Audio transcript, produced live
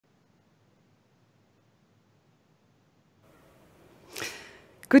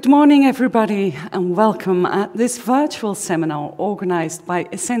Good morning, everybody, and welcome at this virtual seminar organized by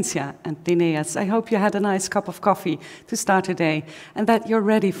Essentia and Lineas. I hope you had a nice cup of coffee to start today and that you're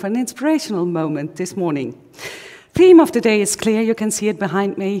ready for an inspirational moment this morning. Theme of the day is clear, you can see it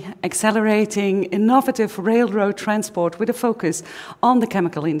behind me, accelerating innovative railroad transport with a focus on the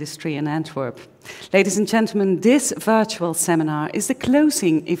chemical industry in Antwerp. Ladies and gentlemen, this virtual seminar is the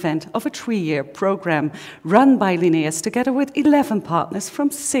closing event of a 3-year program run by Lineas together with 11 partners from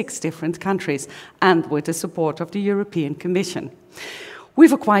 6 different countries and with the support of the European Commission. We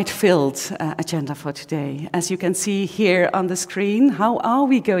have a quite filled agenda for today. As you can see here on the screen, how are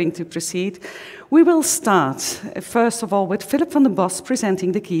we going to proceed? We will start, first of all, with Philip van den Bos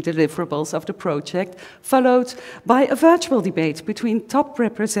presenting the key deliverables of the project, followed by a virtual debate between top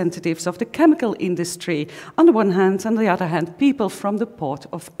representatives of the chemical industry on the one hand, and on the other hand, people from the Port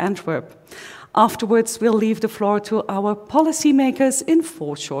of Antwerp. Afterwards, we'll leave the floor to our policymakers in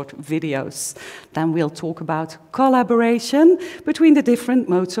 4 short videos. Then we'll talk about collaboration between the different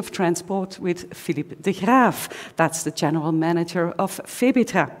modes of transport with Philippe de Graaf. That's the general manager of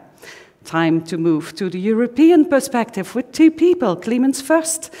Febitra. Time to move to the European perspective with 2 people, Clemens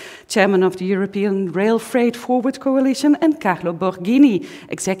First, chairman of the European Rail Freight Forward Coalition, and Carlo Borghini,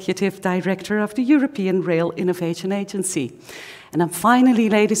 executive director of the European Rail Innovation Agency. And then finally,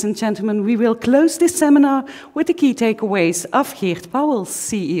 ladies and gentlemen, we will close this seminar with the key takeaways of Geert Pauwels,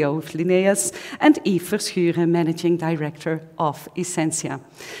 CEO of Lineas, and Yves Verschuren, Managing Director of Essentia.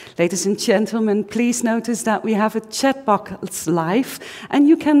 Ladies and gentlemen, please notice that we have a chat box live, and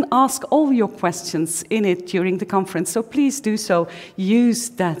you can ask all your questions in it during the conference, so please do so. Use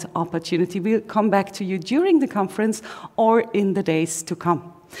that opportunity. We'll come back to you during the conference or in the days to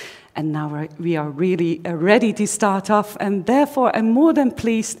come. And now we are really ready to start off, and therefore I'm more than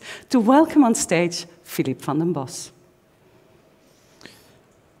pleased to welcome on stage Philip van den Bos.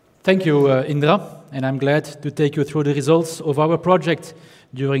 Thank you, Indra, and I'm glad to take you through the results of our project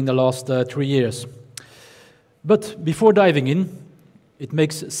during the last 3 years. But before diving in, it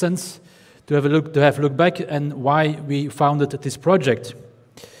makes sense to have a look back and why we founded this project.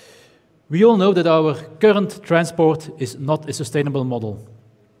 We all know that our current transport is not a sustainable model.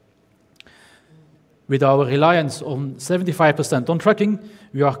 With our reliance on 75% on trucking,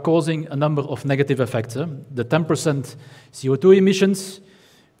 we are causing a number of negative effects. The 10% CO2 emissions,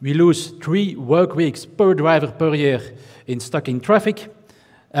 we lose 3 work weeks per driver per year in stuck in traffic,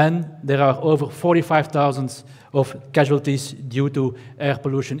 and there are over 45,000 of casualties due to air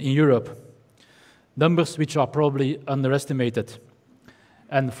pollution in Europe. Numbers which are probably underestimated.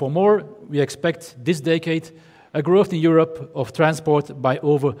 And for more, we expect this decade a growth in Europe of transport by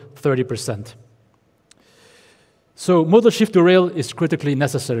over 30%. So modal shift to rail is critically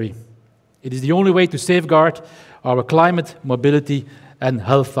necessary. It is the only way to safeguard our climate, mobility, and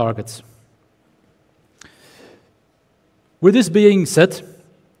health targets. With this being said,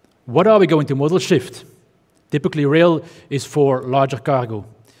 what are we going to modal shift? Typically, rail is for larger cargo.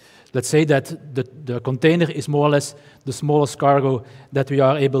 Let's say that the container is more or less the smallest cargo that we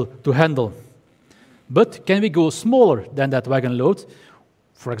are able to handle. But can we go smaller than that wagon load?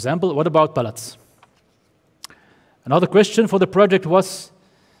 For example, what about pallets? Another question for the project was,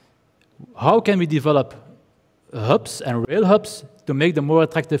 how can we develop hubs and rail hubs to make them more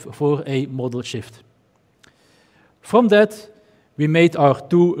attractive for a modal shift? From that, we made our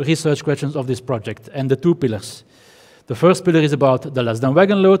 2 research questions of this project and the 2 pillars. The first pillar is about the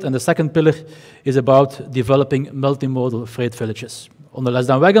less-than-wagon-load, and the second pillar is about developing multimodal freight villages. On the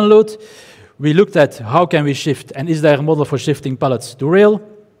less-than-wagon-load, we looked at how can we shift, and is there a model for shifting pallets to rail?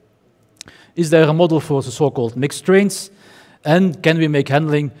 Is there a model for the so-called mixed trains? And can we make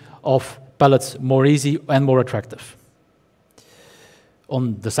handling of pallets more easy and more attractive?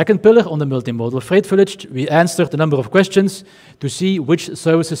 On the second pillar, on the multimodal freight village, we answered a number of questions to see which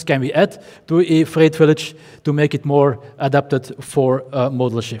services can we add to a freight village to make it more adapted for a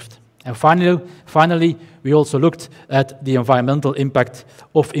modal shift. And finally, we also looked at the environmental impact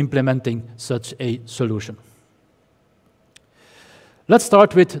of implementing such a solution. Let's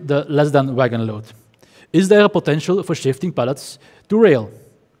start with the less-than-wagon-load. Is there a potential for shifting pallets to rail?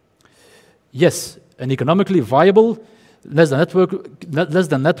 Yes, an economically viable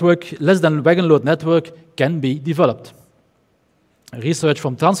less-than-wagon-load network can be developed. Research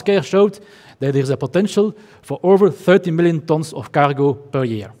from Transcare showed that there is a potential for over 30 million tons of cargo per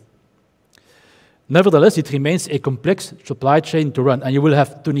year. Nevertheless, it remains a complex supply chain to run, and you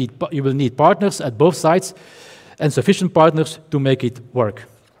will need partners at both sides and sufficient partners to make it work.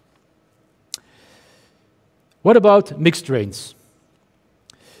 What about mixed trains?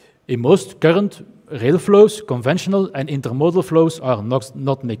 In most current rail flows, conventional and intermodal flows, are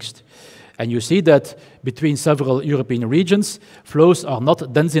not mixed. And you see that between several European regions, flows are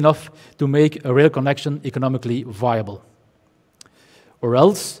not dense enough to make a rail connection economically viable. Or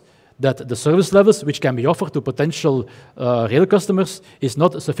else, that the service levels which can be offered to potential rail customers is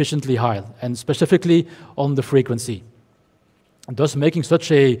not sufficiently high, and specifically on the frequency, thus making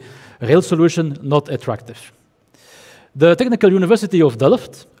such a rail solution not attractive. The Technical University of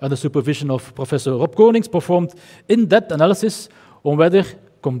Delft, under supervision of Professor Rob Konings, performed in-depth analysis on whether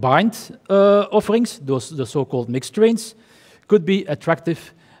combined offerings, the so-called mixed trains, could be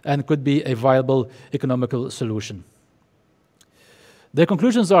attractive and could be a viable economical solution. Their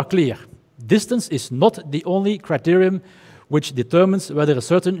conclusions are clear. Distance is not the only criterion which determines whether a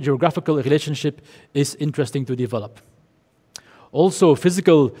certain geographical relationship is interesting to develop. Also,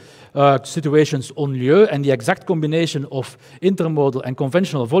 physical situations on lieu and the exact combination of intermodal and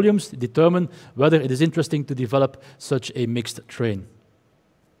conventional volumes determine whether it is interesting to develop such a mixed train.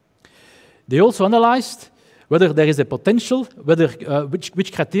 They also analyzed whether there is a potential,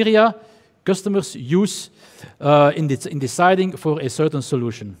 which criteria customers use in deciding for a certain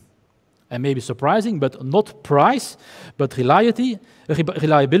solution. And maybe surprising, but not price, but reliability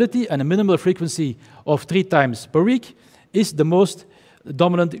and a minimal frequency of 3 times per week is the most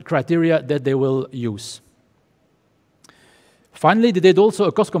dominant criteria that they will use. Finally, they did also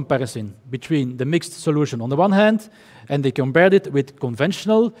a cost comparison between the mixed solution on the one hand, and they compared it with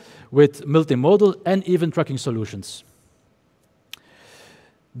conventional, with multimodal, and even trucking solutions.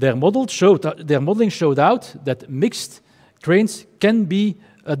 Their modeling showed out that mixed trains can be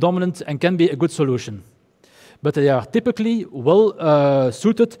a dominant and can be a good solution, but they are typically well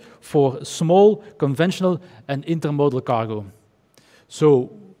suited for small, conventional, and intermodal cargo.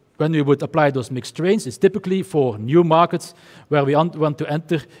 So when we would apply those mixed trains, it's typically for new markets where we want to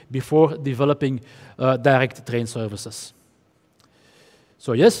enter before developing direct train services.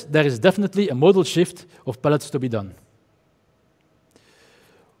 So yes, there is definitely a modal shift of pallets to be done.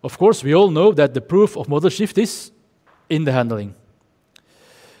 Of course, we all know that the proof of modal shift is in the handling.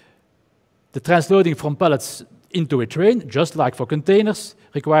 The transloading from pallets into a train, just like for containers,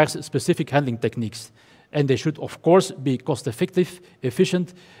 requires specific handling techniques. And they should, of course, be cost-effective,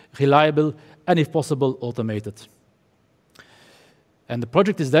 efficient, reliable, and if possible, automated. And the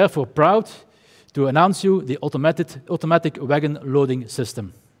project is therefore proud to announce you the automatic wagon loading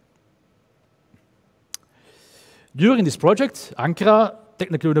system. During this project, Ancra,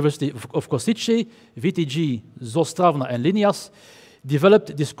 Technical University of Košice, VTG, Zostravna, and Lineas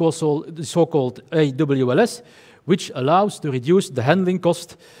developed this so-called AWLS, which allows to reduce the handling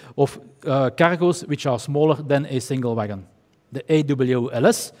cost of cargoes which are smaller than a single wagon. The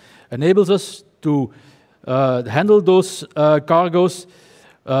AWLS enables us to handle those cargoes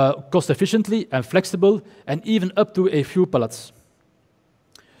cost efficiently and flexible, and even up to a few pallets.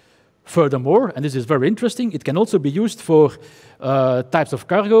 Furthermore, and this is very interesting, it can also be used for types of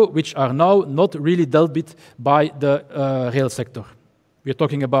cargo which are now not really dealt with by the rail sector. We're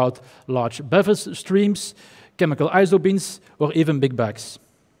talking about large beverage streams, chemical ISO bins, or even big bags.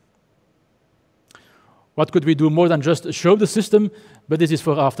 What could we do more than just show the system? But this is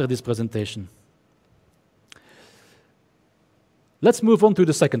for after this presentation. Let's move on to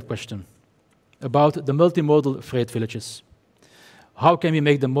the second question about the multimodal freight villages. How can we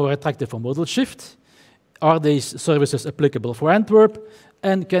make them more attractive for modal shift? Are these services applicable for Antwerp?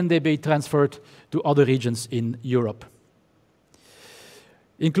 And can they be transferred to other regions in Europe?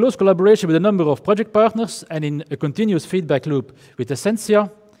 In close collaboration with a number of project partners and in a continuous feedback loop with Essentia,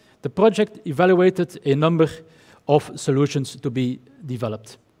 the project evaluated a number of solutions to be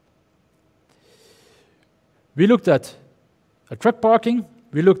developed. We looked at a truck parking,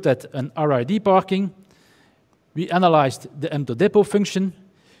 we looked at an RID parking, we analyzed the M2 function,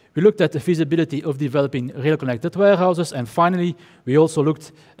 we looked at the feasibility of developing rail-connected warehouses, and finally, we also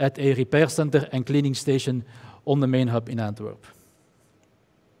looked at a repair center and cleaning station on the main hub in Antwerp.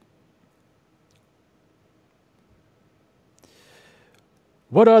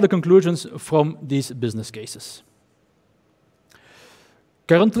 What are the conclusions from these business cases?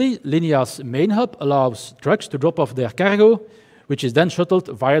 Currently, Lineas' main hub allows trucks to drop off their cargo, which is then shuttled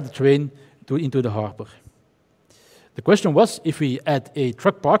via the train into the harbor. The question was, if we add a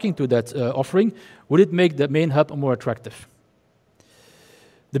truck parking to that offering, would it make the main hub more attractive?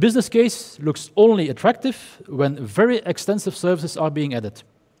 The business case looks only attractive when very extensive services are being added.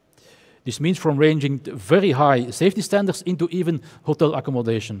 This means from ranging to very high safety standards into even hotel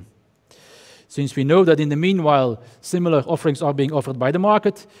accommodation. Since we know that in the meanwhile, similar offerings are being offered by the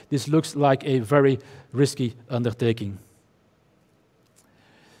market, this looks like a very risky undertaking.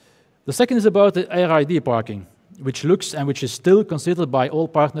 The The second is about the RID parking, which looks and which is still considered by all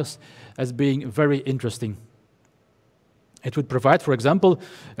partners as being very interesting. It would provide, for example,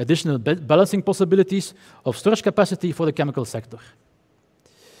 additional balancing possibilities of storage capacity for the chemical sector.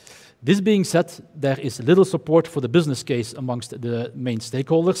 This being said, there is little support for the business case amongst the main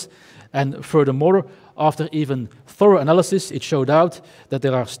stakeholders, and furthermore, after even thorough analysis, it showed out that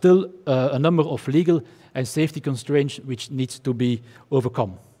there are still a number of legal and safety constraints which needs to be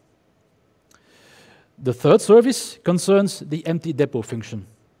overcome. The third service concerns the empty depot function.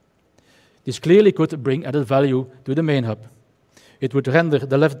 This clearly could bring added value to the main hub. It would render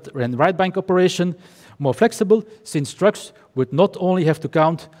the left and right bank operation more flexible, since trucks would not only have to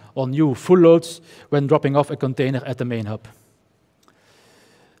count on new full loads when dropping off a container at the main hub.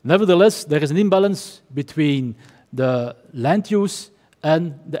 Nevertheless, there is an imbalance between the land use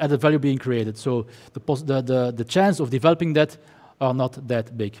and the added value being created. So the chance of developing that are not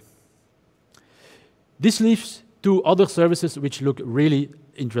that big. This leaves two other services which look really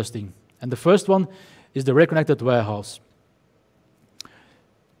interesting. And the first one is the rail-connected warehouse.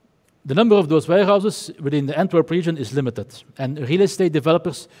 The number of those warehouses within the Antwerp region is limited, and real estate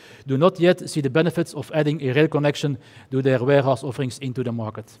developers do not yet see the benefits of adding a rail connection to their warehouse offerings into the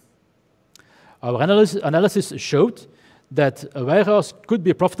market. Our analysis showed that a warehouse could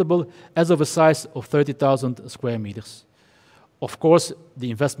be profitable as of a size of 30,000 square meters. Of course,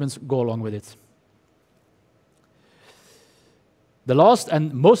 the investments go along with it. The last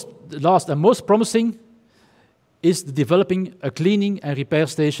and most promising is developing a cleaning and repair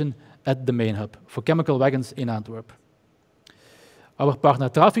station at the main hub for chemical wagons in Antwerp. Our partner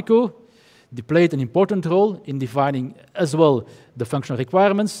Trafico played an important role in defining as well the functional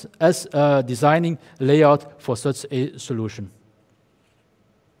requirements as designing layout for such a solution.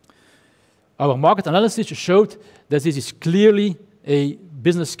 Our market analysis showed that this is clearly a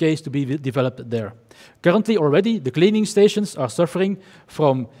business case to be developed there. Currently already the cleaning stations are suffering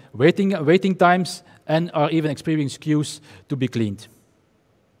from waiting times and are even experiencing queues to be cleaned.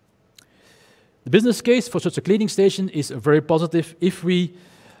 The business case for such a cleaning station is very positive if we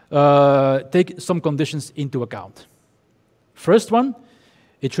take some conditions into account. First one,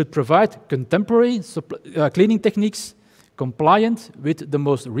 it should provide contemporary cleaning techniques compliant with the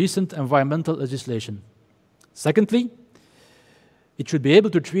most recent environmental legislation. Secondly, it should be able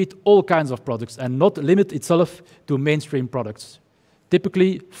to treat all kinds of products and not limit itself to mainstream products.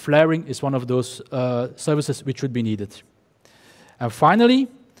 Typically, flaring is one of those services which should be needed. And finally,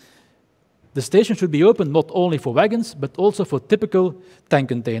 the station should be open not only for wagons, but also for typical tank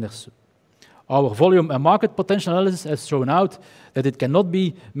containers. Our volume and market potential analysis has shown out that it cannot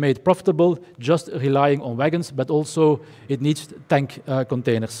be made profitable just relying on wagons, but also it needs tank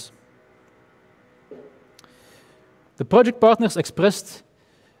containers. The project partners expressed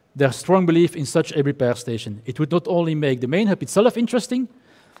their strong belief in such a repair station. It would not only make the main hub itself interesting,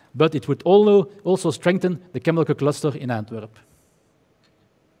 but it would also strengthen the chemical cluster in Antwerp.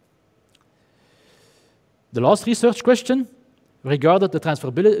 The last research question regarded the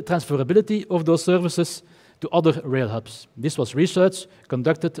transferability of those services to other rail hubs. This was research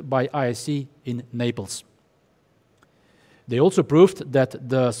conducted by ISC in Naples. They also proved that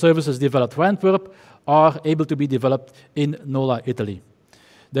the services developed for Antwerp are able to be developed in Nola, Italy.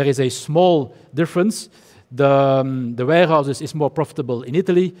 There is a small difference. The warehouses is more profitable in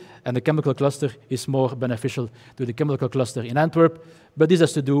Italy, and the chemical cluster is more beneficial to the chemical cluster in Antwerp, but this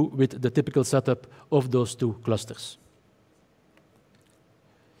has to do with the typical setup of those two clusters.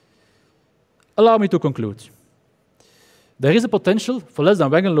 Allow me to conclude. There is a potential for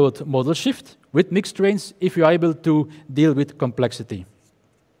LessThanWagonLoad model shift with mixed trains if you are able to deal with complexity.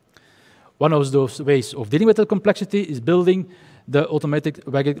 One of those ways of dealing with that complexity is building the automatic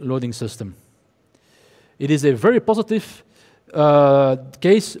wagon loading system. It is a very positive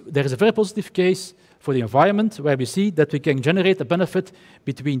case. There is a very positive case for the environment where we see that we can generate a benefit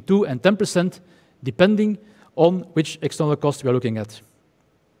between 2 and 10% depending on which external cost we are looking at.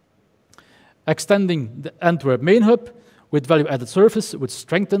 Extending the Antwerp main hub with value-added service would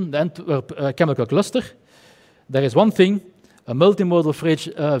strengthen the Antwerp chemical cluster. There is one thing, a multimodal freight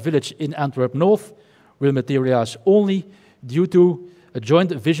village in Antwerp North will materialize only due to a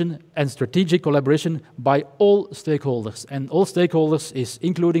joint vision and strategic collaboration by all stakeholders. And all stakeholders is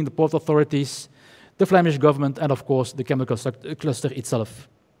including the port authorities, the Flemish government, and of course the chemical cluster itself.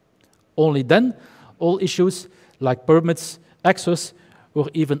 Only then all issues like permits, access, or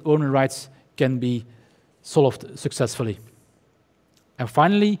even owner rights can be solved successfully. And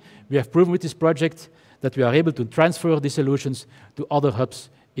finally, we have proven with this project that we are able to transfer these solutions to other hubs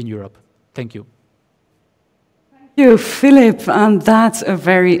in Europe. Thank you. Thank You, Philip, and that's a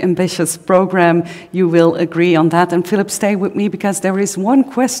very ambitious program. You will agree on that. And Philip, stay with me because there is one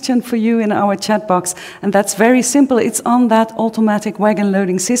question for you in our chat box, and that's very simple. It's on that automatic wagon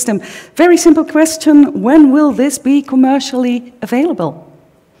loading system. Very simple question: when will this be commercially available?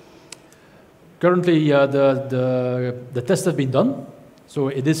 Currently, the tests have been done, so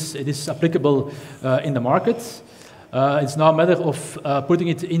it is applicable in the market. It's now a matter of putting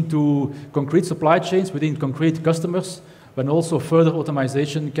it into concrete supply chains within concrete customers, when also further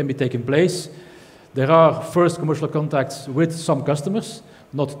automation can be taking place. There are first commercial contacts with some customers,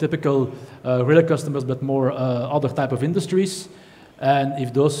 not typical rail customers, but more other type of industries. And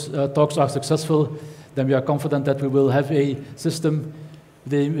if those talks are successful, then we are confident that we will have a system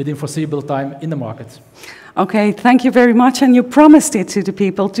within foreseeable time in the market. Okay, thank you very much. And you promised it to the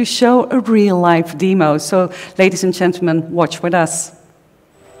people to show a real-life demo. So, ladies and gentlemen, watch with us.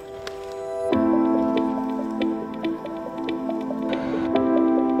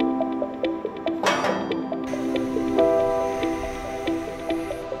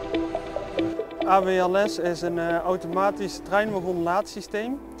 AWLS is een automatisch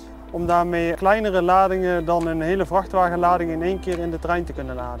treinwagon-laadsysteem om daarmee kleinere ladingen dan een hele vrachtwagenlading in één keer in de trein te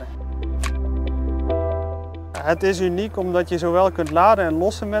kunnen laden. Het is uniek omdat je zowel kunt laden en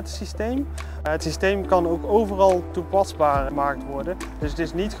lossen met het systeem. Het systeem kan ook overal toepasbaar gemaakt worden. Dus het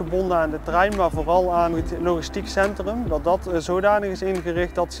is niet gebonden aan de trein, maar vooral aan het logistiek centrum, dat zodanig is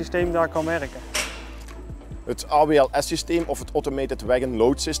ingericht dat het systeem daar kan werken. Het AWLS-systeem of het Automated Wagon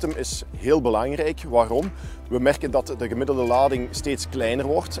Load System is heel belangrijk. Waarom? We merken dat de gemiddelde lading steeds kleiner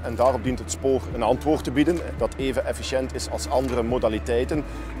wordt en daarop dient het spoor een antwoord te bieden dat even efficiënt is als andere modaliteiten.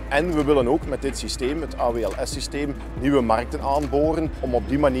 En we willen ook met dit systeem, het AWLS-systeem, nieuwe markten aanboren om op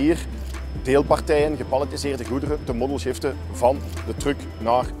die manier deelpartijen, gepalletiseerde goederen te modelshiften van de truck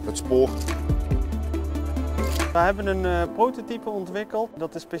naar het spoor. We hebben een prototype ontwikkeld.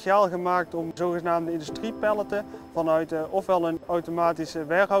 Dat is speciaal gemaakt om zogenaamde industriepalletten vanuit ofwel een automatisch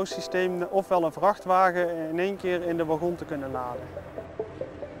warehouse systeem ofwel een vrachtwagen in één keer in de wagon te kunnen laden.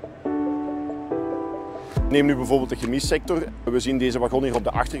 Neem nu bijvoorbeeld de chemiesector. We zien deze wagon hier op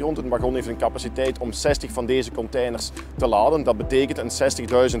de achtergrond. Een wagon heeft een capaciteit om 60 van deze containers te laden. Dat betekent een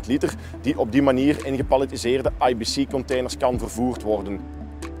 60.000 liter die op die manier in gepalletiseerde IBC-containers kan vervoerd worden.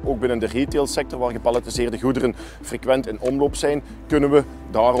 Ook binnen de retailsector, waar gepalletiseerde goederen frequent in omloop zijn, kunnen we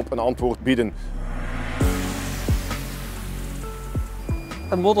daarop een antwoord bieden.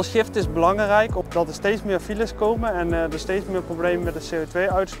 Een model shift is belangrijk omdat er steeds meer files komen en er steeds meer problemen met de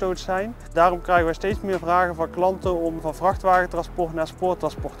CO2-uitstoot zijn. Daarom krijgen we steeds meer vragen van klanten om van vrachtwagentransport naar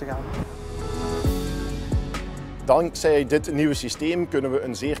spoortransport te gaan. Dankzij dit nieuwe systeem kunnen we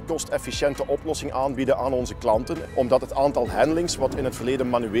een zeer kostefficiënte oplossing aanbieden aan onze klanten, omdat het aantal handlings, wat in het verleden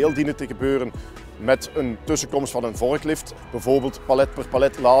manueel diende te gebeuren met een tussenkomst van een forklift, bijvoorbeeld palet per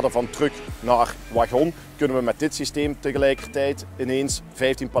palet laden van truck naar wagon, kunnen we met dit systeem tegelijkertijd ineens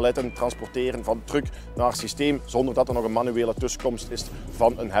 15 paletten transporteren van truck naar systeem, zonder dat er nog een manuele tussenkomst is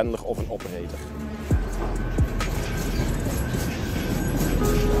van een handler of een operator.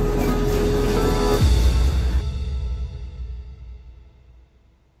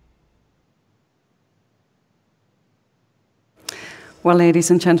 Well, ladies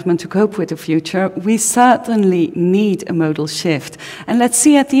and gentlemen, to cope with the future, we certainly need a modal shift. And let's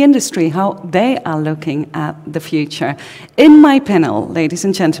see at the industry how they are looking at the future. In my panel, ladies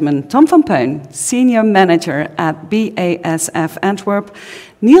and gentlemen, Tom van Peun, Senior Manager at BASF Antwerp,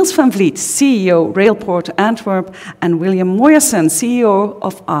 Niels van Vliet, CEO Railport Antwerp, and William Moyerson, CEO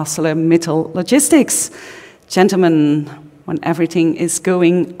of ArcelorMittal Logistics. Gentlemen, when everything is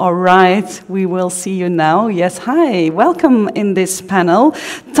going all right, we will see you now. Yes, hi, welcome in this panel.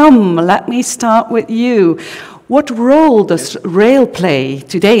 Tom, let me start with you. What role does rail play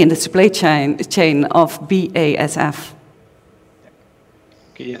today in the supply chain of BASF?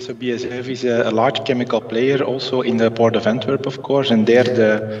 Okay, so BASF is a large chemical player also in the port of Antwerp, of course, and there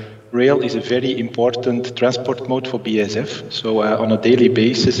the rail is a very important transport mode for BASF. So on a daily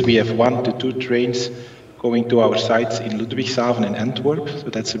basis, we have 1 to 2 trains going to our sites in Ludwigshafen and Antwerp,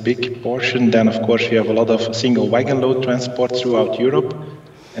 so that's a big portion. Then, of course, we have a lot of single wagon load transport throughout Europe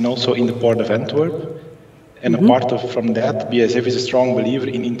and also in the port of Antwerp. And apart from that, BASF is a strong believer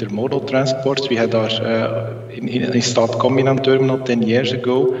in intermodal transports. We had our installed Combinant terminal 10 years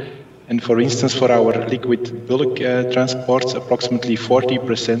ago. And for instance, for our liquid bulk transports, approximately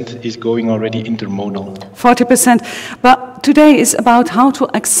 40% is going already intermodal. 40%. But today is about how to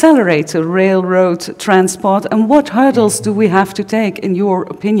accelerate the railroad transport, and what hurdles do we have to take, in your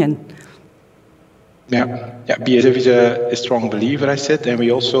opinion? Yeah. BASF is a strong believer, I said, and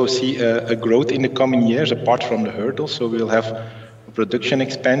we also see a growth in the coming years apart from the hurdles. So we'll have a production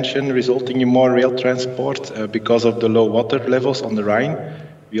expansion resulting in more rail transport because of the low water levels on the Rhine.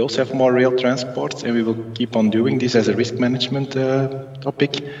 We also have more rail transports, and we will keep on doing this as a risk management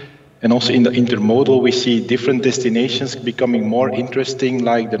topic. And also in the intermodal, we see different destinations becoming more interesting,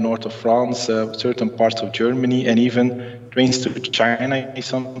 like the north of France, certain parts of Germany, and even trains to China is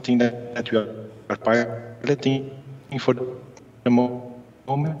something that we are piloting for the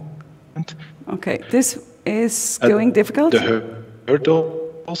moment. Okay, this is going difficult. The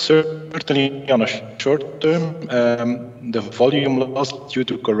hurdle, certainly on a short term, the volume loss due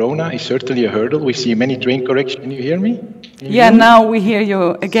to Corona is certainly a hurdle. We see many train corrections. Can you hear me? Now we hear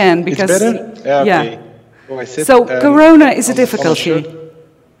you again because it's better. Okay. So, I said, Corona is a difficulty.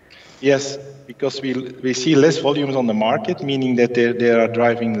 Yes, because we see less volumes on the market, meaning that they are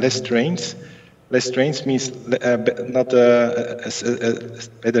driving less trains. Less trains means not a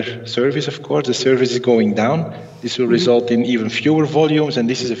better service, of course. The service is going down. This will result in even fewer volumes, and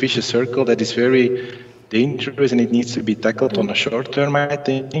this is a vicious circle that is very dangerous, and it needs to be tackled on a short term, I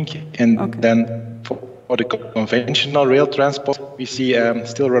think. And then for the conventional rail transport, we see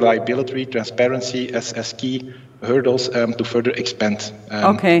still reliability, transparency as key hurdles to further expand.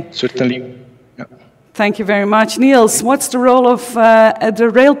 Certainly. Thank you very much. Niels, what's the role of the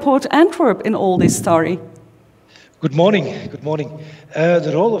Railport Antwerp in all this story? Good morning. Good morning.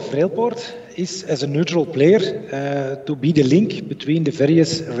 The role of Railport is as a neutral player to be the link between the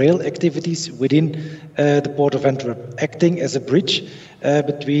various rail activities within the Port of Antwerp, acting as a bridge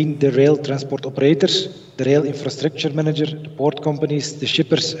between the rail transport operators, the rail infrastructure manager, the port companies, the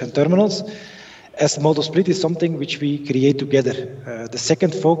shippers and terminals. As the model split is something which we create together. The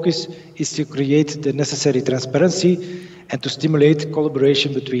second focus is to create the necessary transparency and to stimulate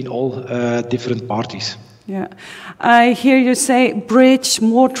collaboration between all different parties. Yeah, I hear you say bridge,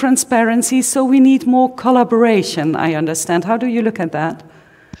 more transparency, so we need more collaboration, I understand. How do you look at that?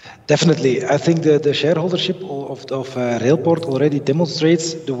 Definitely. I think the shareholdership of Railport already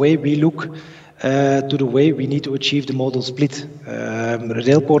demonstrates the way we look to the way we need to achieve the model split.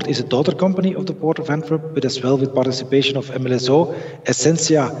 Railport is a daughter company of the Port of Antwerp, but as well with participation of MLSO,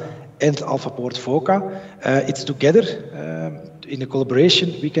 Essentia and Alphaport FOCA. It's together, in a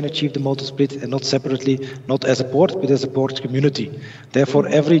collaboration, we can achieve the model split and not separately, not as a port, but as a port community. Therefore,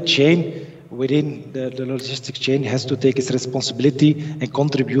 every chain within the logistics chain has to take its responsibility and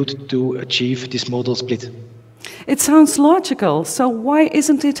contribute to achieve this model split. It sounds logical, so why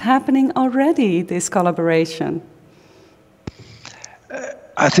isn't it happening already, this collaboration?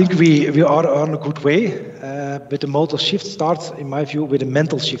 I think we are on a good way, but the modal shift starts, in my view, with a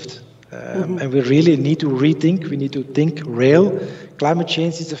mental shift. And we really need to rethink, we need to think rail. Climate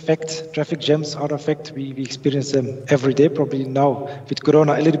change is a fact, traffic jams are a fact, we experience them every day, probably now with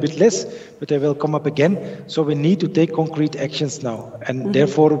Corona a little bit less, but they will come up again. So we need to take concrete actions now, and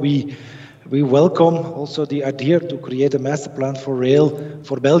therefore we welcome also the idea to create a master plan for rail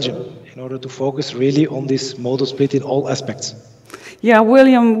for Belgium in order to focus really on this modal split in all aspects. Yeah,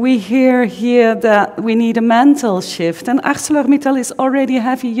 William, we hear here that we need a mental shift, and ArcelorMittal is already a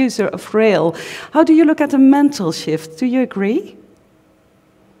heavy user of rail. How do you look at a mental shift? Do you agree?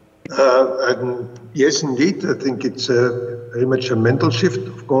 Yes, indeed. I think it's very much a mental shift.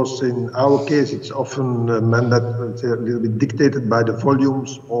 Of course, in our case, it's often a little bit dictated by the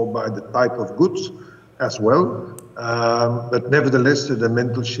volumes or by the type of goods as well. But nevertheless, the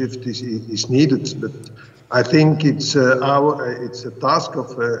mental shift is needed. But I think it's a task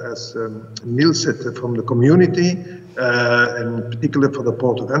of, as Niels said, from the community, and particularly for the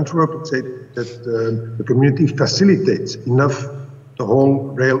Port of Antwerp, that the community facilitates enough the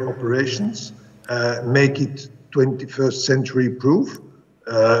whole rail operations, make it 21st century proof,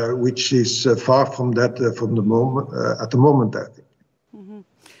 which is far from that from the moment at the moment, I think.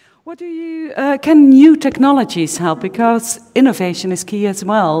 What do you can new technologies help? Because innovation is key as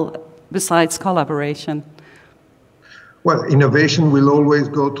well, besides collaboration. Well, innovation will always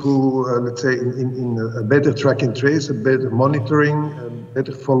go through, let's say, in a better track and trace, a better monitoring, a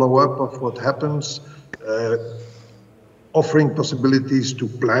better follow-up of what happens, offering possibilities to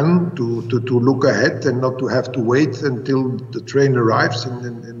plan, to look ahead and not to have to wait until the train arrives.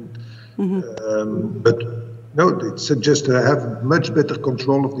 But no, it's just to have much better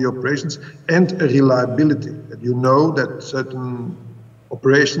control of the operations and a reliability. You know that certain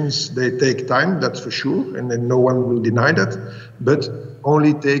operations, they take time, that's for sure, and then no one will deny that, but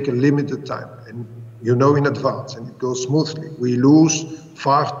only take a limited time, and you know in advance, and it goes smoothly. We lose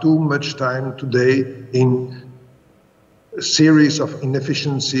far too much time today in a series of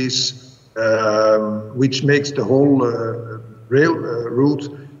inefficiencies, which makes the whole rail route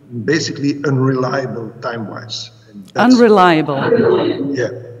basically unreliable time-wise. Unreliable. Yeah.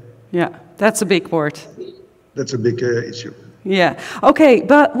 Yeah, that's a big word. That's a big issue. Yeah, okay,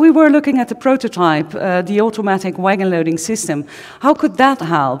 but we were looking at the prototype, the automatic wagon loading system. How could that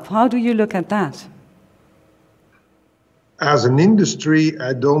help? How do you look at that? As an industry,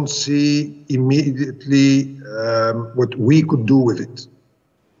 I don't see immediately what we could do with it.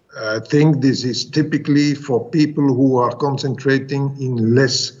 I think this is typically for people who are concentrating in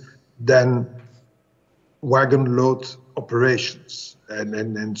less than wagon load operations.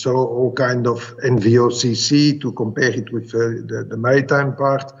 And so all kind of NVOCC, to compare it with the maritime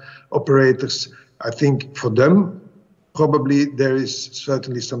part, operators, I think for them, probably there is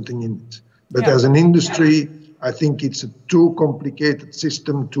certainly something in it. But as an industry, I think it's a too complicated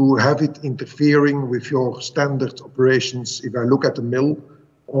system to have it interfering with your standard operations. If I look at the mill,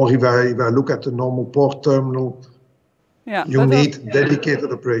 or if I look at the normal port terminal, you need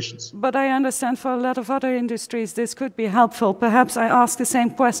dedicated operations. But I understand for a lot of other industries this could be helpful. Perhaps I ask the same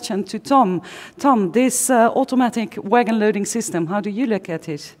question to Tom. Tom, this automatic wagon loading system, how do you look at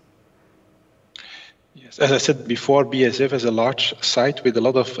it? Yes, as I said before, BASF has a large site with a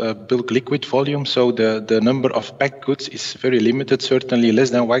lot of bulk liquid volume, so the number of packed goods is very limited, certainly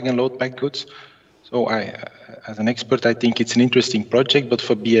less than wagon load packed goods. So as an expert, I think it's an interesting project, but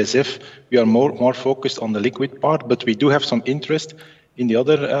for BASF, we are more focused on the liquid part, but we do have some interest in the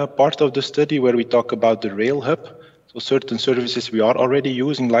other part of the study where we talk about the rail hub. So certain services we are already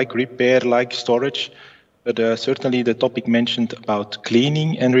using, like repair, like storage, but certainly the topic mentioned about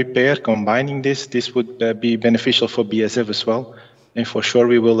cleaning and repair, combining this would be beneficial for BASF as well, and for sure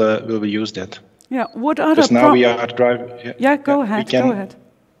we will use that. Yeah, what other? Because now we are driving. Go ahead.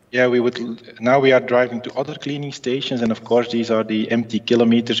 Yeah, now we are driving to other cleaning stations, and of course these are the empty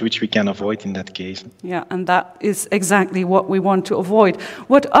kilometers which we can avoid in that case. Yeah, and that is exactly what we want to avoid.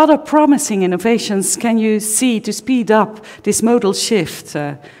 What other promising innovations can you see to speed up this modal shift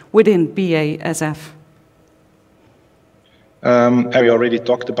within BASF? We already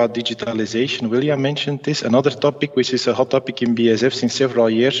talked about digitalization. William mentioned this. Another topic, which is a hot topic in BASF since several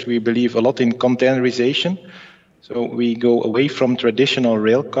years, we believe a lot in containerization. So we go away from traditional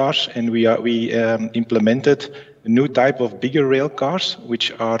rail cars, and we implemented a new type of bigger rail cars,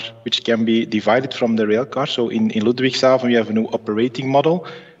 which can be divided from the rail car. So in Ludwigshafen, we have a new operating model.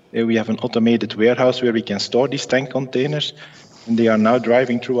 We have an automated warehouse where we can store these tank containers, and they are now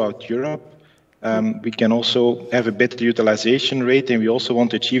driving throughout Europe. We can also have a better utilization rate, and we also want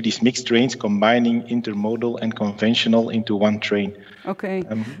to achieve these mixed trains, combining intermodal and conventional into one train. Okay.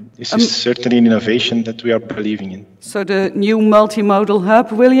 This is certainly an innovation that we are believing in. So the new multimodal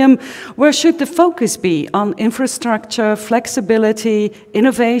hub, William, where should the focus be? On infrastructure, flexibility,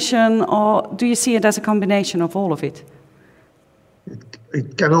 innovation, or do you see it as a combination of all of it?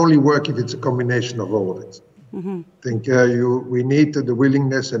 It can only work if it's a combination of all of it. Mm-hmm. I think we need the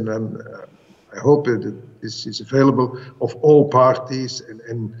willingness, and I hope that this is available, of all parties,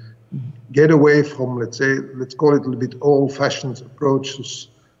 and get away from, let's call it a little bit old-fashioned approaches,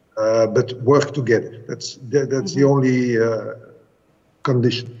 but work together. That's the only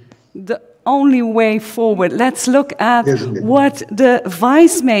condition. The only way forward. Let's look at what the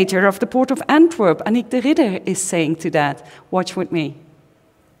vice major of the Port of Antwerp, Annick de Ridder, is saying to that. Watch with me.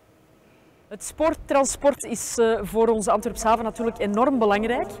 Het spoortransport is voor onze Antwerpse haven natuurlijk enorm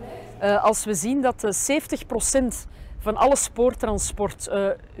belangrijk. Als we zien dat 70% van alle spoortransport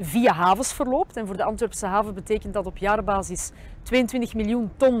via havens verloopt. En voor de Antwerpse haven betekent dat op jaarbasis 22 miljoen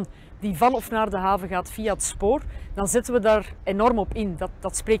ton die van of naar de haven gaat via het spoor. Dan zetten we daar enorm op in.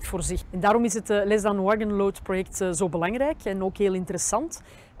 Dat spreekt voor zich. En daarom is het LessThanWagonLoad project zo belangrijk en ook heel interessant.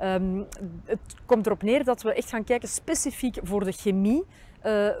 Het komt erop neer dat we echt gaan kijken specifiek voor de chemie.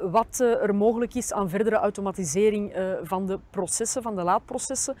 Wat er mogelijk is aan verdere automatisering van de processen, van de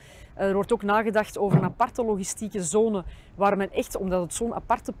laadprocessen. Er wordt ook nagedacht over een aparte logistieke zone waar men echt, omdat het zo'n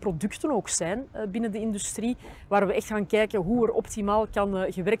aparte producten ook zijn binnen de industrie, waar we echt gaan kijken hoe er optimaal kan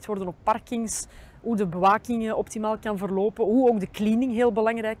gewerkt worden op parkings, hoe de bewaking optimaal kan verlopen, hoe ook de cleaning heel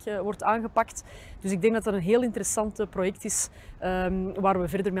belangrijk wordt aangepakt. Dus ik denk dat dat een heel interessant project is waar we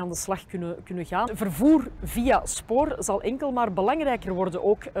verder mee aan de slag kunnen gaan. Vervoer via spoor zal enkel maar belangrijker worden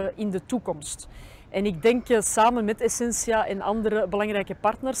ook in de toekomst. En ik denk samen met Essentia en andere belangrijke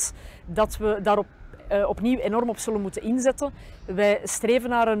partners dat we daarop opnieuw enorm op zullen moeten inzetten. Wij streven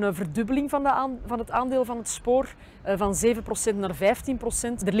naar een verdubbeling van het aandeel van het spoor, van 7% naar 15%.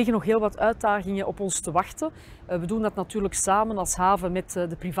 Er liggen nog heel wat uitdagingen op ons te wachten. We doen dat natuurlijk samen als haven met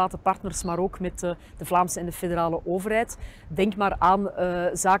de private partners, maar ook met de Vlaamse en de federale overheid. Denk maar aan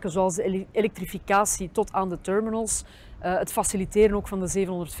zaken zoals de elektrificatie tot aan de terminals. Het faciliteren ook van de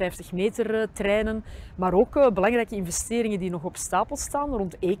 750 meter treinen, maar ook belangrijke investeringen die nog op stapel staan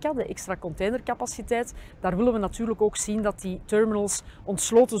rond ECA, de extra containercapaciteit. Daar willen we natuurlijk ook zien dat die terminals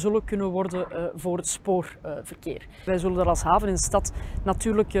ontsloten zullen kunnen worden voor het spoorverkeer. Wij zullen dat als haven en stad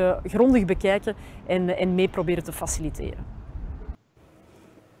natuurlijk grondig bekijken en mee proberen te faciliteren.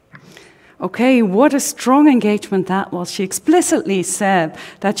 Okay, what a strong engagement that was. She explicitly said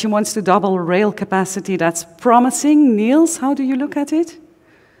that she wants to double rail capacity. That's promising. Niels, how do you look at it?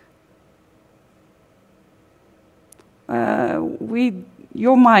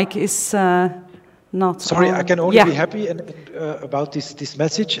 Your mic is not Sorry, on. I can only be happy about this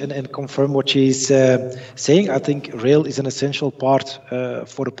message and confirm what she's saying. I think rail is an essential part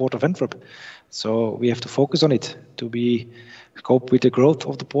for the Port of Antwerp. So we have to focus on it to cope with the growth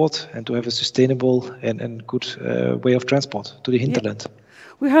of the port and to have a sustainable and good way of transport to the hinterland. Yeah.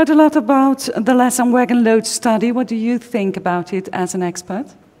 We heard a lot about the LessThanWagonLoad-study. What do you think about it as an expert?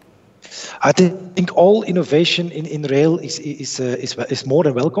 I think all innovation in rail is more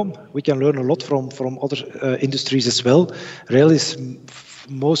than welcome. We can learn a lot from other industries as well. Rail is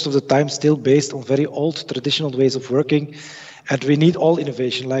most of the time still based on very old traditional ways of working. And we need all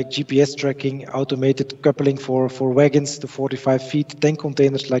innovation like GPS tracking, automated coupling for wagons to 45 feet, tank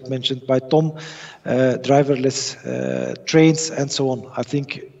containers like mentioned by Tom, driverless trains and so on. I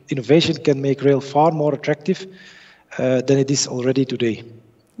think innovation can make rail far more attractive than it is already today.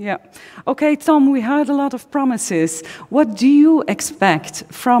 Yeah. Okay, Tom, we heard a lot of promises. What do you expect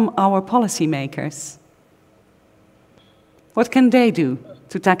from our policymakers? What can they do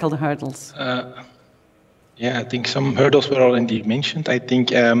to tackle the hurdles? Yeah, I think some hurdles were already mentioned. I think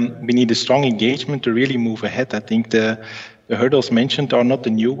we need a strong engagement to really move ahead. I think the hurdles mentioned are not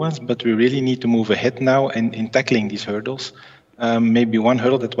the new ones, but we really need to move ahead now in tackling these hurdles. Maybe one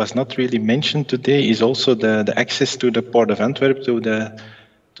hurdle that was not really mentioned today is also the access to the Port of Antwerp, to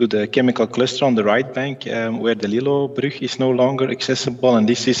the chemical cluster on the right bank, where the Lilo-brug is no longer accessible. And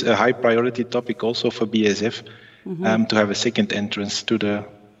this is a high priority topic also for BSF, to have a second entrance to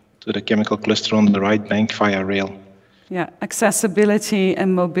the chemical cluster on the right bank via rail. Yeah, accessibility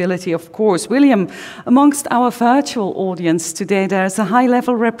and mobility, of course. William, amongst our virtual audience today, there's a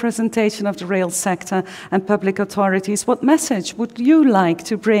high-level representation of the rail sector and public authorities. What message would you like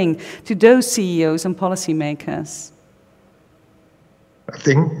to bring to those CEOs and policymakers? I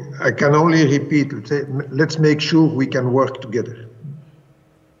think I can only repeat, let's make sure we can work together.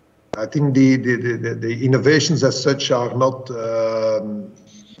 I think the innovations as such are not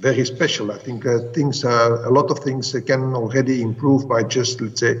very special. I think a lot of things can already improve by just,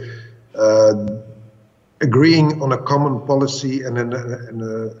 let's say, agreeing on a common policy and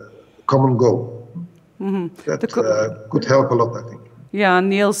a common goal. That could help a lot, I think. Yeah,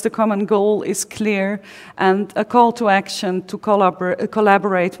 Niels, the common goal is clear, and a call to action to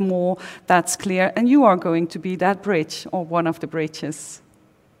collaborate more, that's clear. And you are going to be that bridge, or one of the bridges.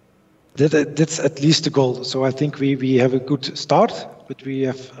 That's at least the goal. So I think we have a good start, but we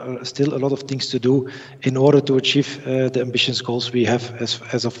have still a lot of things to do in order to achieve the ambitious goals we have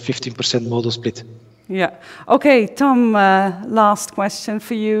as of 15% modal split. Yeah. Okay, Tom, last question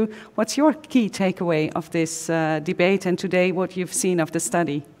for you. What's your key takeaway of this debate and today what you've seen of the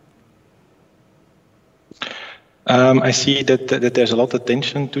study? I see that there's a lot of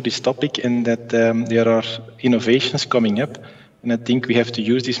attention to this topic and that there are innovations coming up. And I think we have to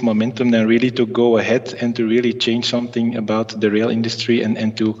use this momentum then really to go ahead and to really change something about the rail industry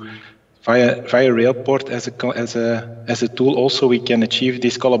and to via Railport as a tool also we can achieve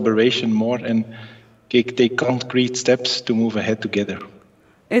this collaboration more and take concrete steps to move ahead together.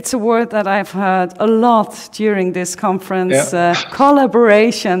 It's a word that I've heard a lot during this conference. Yeah.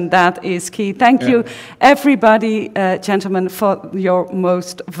 Collaboration, that is key. Thank you, everybody, gentlemen, for your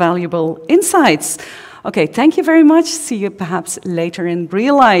most valuable insights. Okay, thank you very much. See you perhaps later in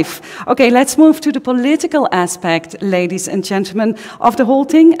real life. Okay, let's move to the political aspect, ladies and gentlemen, of the whole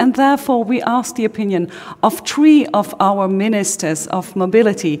thing. And therefore, we ask the opinion of 3 of our ministers of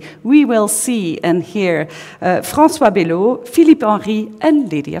mobility. We will see and hear François Belot, Philippe Henry,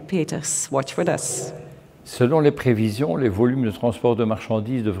 and Lydia Peters. Watch with us. Selon les prévisions, les volumes de transport de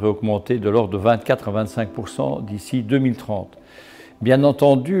marchandises devraient augmenter de l'ordre de 24 à 25% d'ici 2030. Bien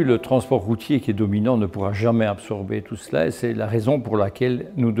entendu, le transport routier qui est dominant ne pourra jamais absorber tout cela et c'est la raison pour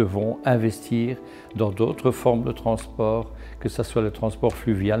laquelle nous devons investir dans d'autres formes de transport, que ce soit le transport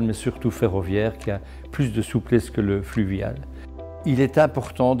fluvial, mais surtout ferroviaire, qui a plus de souplesse que le fluvial. Il est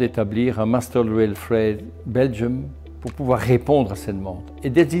important d'établir un Master Rail Freight Belgium pour pouvoir répondre à cette demande. Et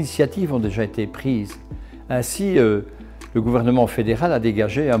des initiatives ont déjà été prises. Ainsi, le gouvernement fédéral a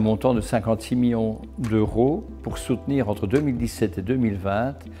dégagé un montant de 56 millions d'euros pour soutenir entre 2017 et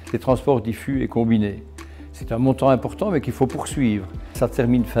 2020 les transports diffus et combinés. C'est un montant important mais qu'il faut poursuivre. Ça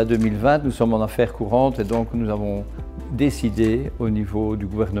termine fin 2020, nous sommes en affaires courantes et donc nous avons décidé au niveau du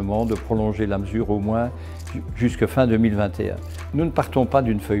gouvernement de prolonger la mesure au moins jusqu'à fin 2021. Nous ne partons pas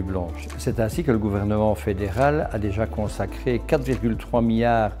d'une feuille blanche. C'est ainsi que le gouvernement fédéral a déjà consacré 4,3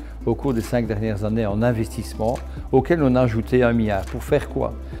 milliards au cours des 5 dernières années en investissement, auxquels on a ajouté 1 milliard. Pour faire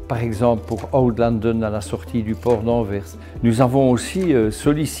quoi? Par exemple, pour Oud-Landen à la sortie du port d'Anvers. Nous avons aussi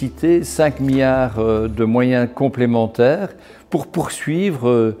sollicité 5 milliards de moyens complémentaires pour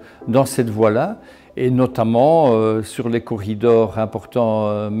poursuivre dans cette voie-là, et notamment sur les corridors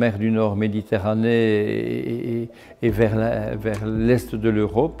importants mer du Nord, Méditerranée et vers l'est de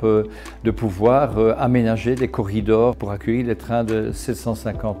l'Europe, de pouvoir aménager des corridors pour accueillir les trains de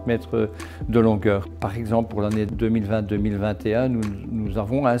 750 mètres de longueur. Par exemple, pour l'année 2020-2021, nous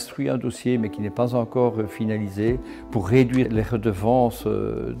avons instruit un dossier, mais qui n'est pas encore finalisé, pour réduire les redevances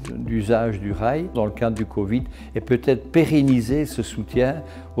d'usage du rail dans le cadre du Covid et peut-être pérenniser ce soutien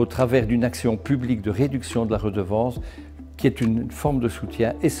au travers d'une action publique de réduction de la redevance qui est une forme de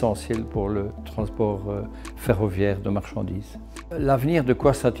soutien essentiel pour le transport ferroviaire de marchandises. L'avenir, de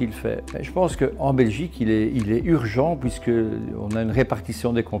quoi sera-t-il fait? Je pense qu'en Belgique, il est urgent, puisqu'on a une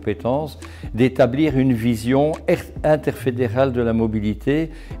répartition des compétences, d'établir une vision interfédérale de la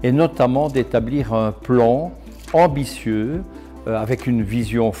mobilité et notamment d'établir un plan ambitieux avec une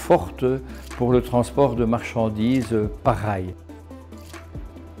vision forte pour le transport de marchandises par rail.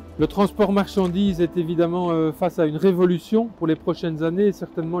 Le transport marchandises est évidemment face à une révolution pour les prochaines années, et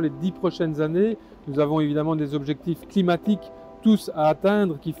certainement les 10 prochaines années. Nous avons évidemment des objectifs climatiques tous à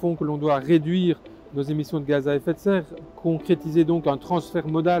atteindre qui font que l'on doit réduire nos émissions de gaz à effet de serre, concrétiser donc un transfert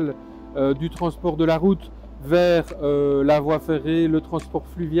modal du transport de la route vers la voie ferrée, le transport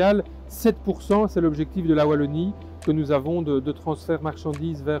fluvial. 7%, c'est l'objectif de la Wallonie que nous avons de transfert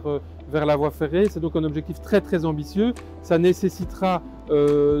marchandises vers la voie ferrée. C'est donc un objectif très très ambitieux. Ça nécessitera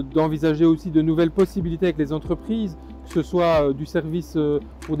d'envisager aussi de nouvelles possibilités avec les entreprises, que ce soit du service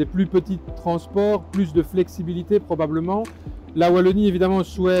pour des plus petits transports, plus de flexibilité probablement. La Wallonie évidemment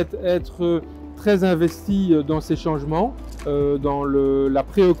souhaite être très investie dans ces changements, dans la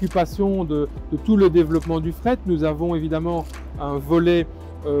préoccupation de tout le développement du fret. Nous avons évidemment un volet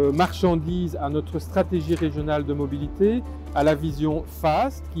marchandises à notre stratégie régionale de mobilité, à la vision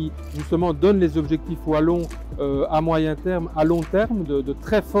FAST qui justement donne les objectifs wallons à moyen terme, à long terme, de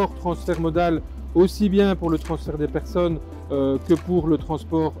très fort transfert modal aussi bien pour le transfert des personnes que pour le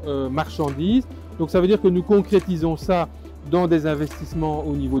transport marchandises. Donc ça veut dire que nous concrétisons ça dans des investissements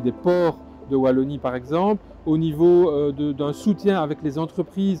au niveau des ports de Wallonie par exemple, au niveau d'un soutien avec les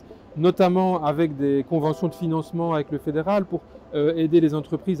entreprises, notamment avec des conventions de financement avec le fédéral pour aider les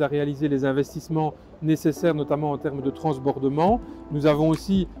entreprises à réaliser les investissements nécessaires, notamment en termes de transbordement. Nous avons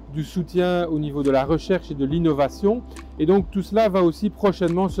aussi du soutien au niveau de la recherche et de l'innovation. Et donc tout cela va aussi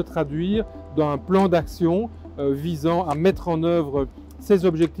prochainement se traduire dans un plan d'action visant à mettre en œuvre ces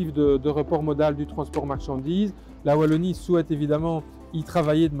objectifs de report modal du transport marchandises. La Wallonie souhaite évidemment y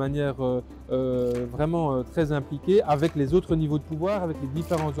travailler de manière vraiment très impliquée avec les autres niveaux de pouvoir, avec les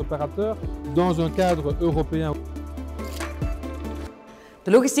différents opérateurs, dans un cadre européen.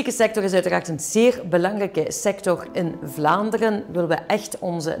 De logistieke sector is uiteraard een zeer belangrijke sector in Vlaanderen. Willen we echt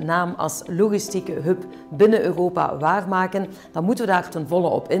onze naam als logistieke hub binnen Europa waarmaken, dan moeten we daar ten volle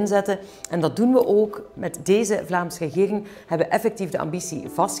op inzetten. En dat doen we ook met deze Vlaamse regering. Hebben we effectief de ambitie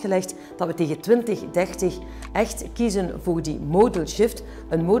vastgelegd dat we tegen 2030 echt kiezen voor die modal shift.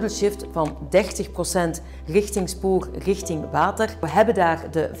 Een modal shift van 30% richting spoor, richting water. We hebben daar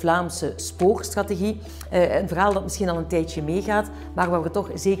de Vlaamse spoorstrategie. Een verhaal dat misschien al een tijdje meegaat, maar waar we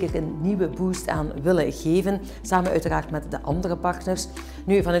toch zeker een nieuwe boost aan willen geven, samen uiteraard met de andere partners.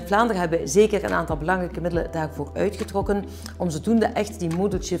 Nu, vanuit Vlaanderen hebben we zeker een aantal belangrijke middelen daarvoor uitgetrokken, om zodoende echt die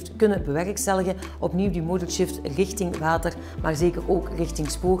modal shift kunnen bewerkstelligen. Opnieuw die modal shift richting water, maar zeker ook richting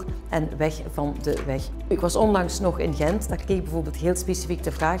spoor en weg van de weg. Ik was onlangs nog in Gent, daar keek ik bijvoorbeeld heel specifiek specifiek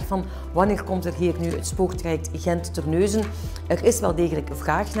de vraag van wanneer komt er hier nu het spoortraject Gent-Terneuzen. Er is wel degelijk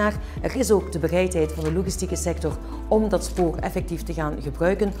vraag naar. Er is ook de bereidheid van de logistieke sector om dat spoor effectief te gaan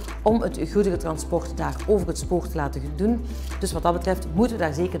gebruiken, om het goederentransport daar over het spoor te laten doen. Dus wat dat betreft moeten we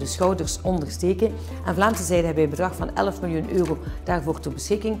daar zeker de schouders onder steken. Aan Vlaamse zijde hebben we een bedrag van 11 miljoen euro daarvoor ter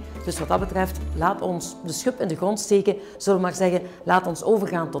beschikking. Dus wat dat betreft, laat ons de schub in de grond steken, zullen we maar zeggen. Laat ons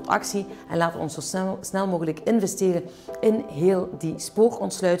overgaan tot actie en laat ons zo snel mogelijk investeren in heel die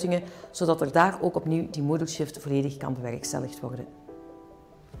spoorontsluitingen, zodat er daar ook opnieuw die modal shift volledig kan bewerkstelligd worden.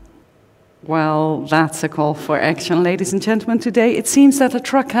 Well, that's a call for action, ladies and gentlemen. Today it seems that the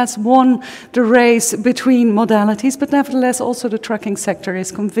truck has won the race between modalities, but nevertheless also the trucking sector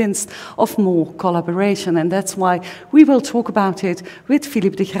is convinced of more collaboration, and that's why we will talk about it with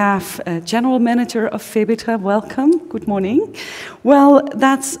Philippe de Graaf, General Manager of Febetra. Welcome, good morning. Well,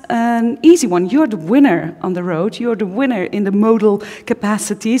 that's an easy one. You're the winner on the road, you're the winner in the modal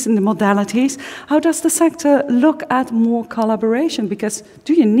capacities, in the modalities. How does the sector look at more collaboration? Because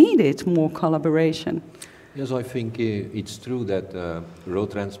do you need it, more collaboration? Yes, I think it's true that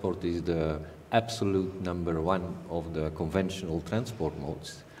road transport is the absolute #1 of the conventional transport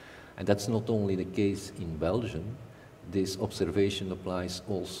modes. And that's not only the case in Belgium, this observation applies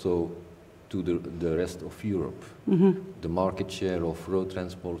also to the rest of Europe. Mm-hmm. The market share of road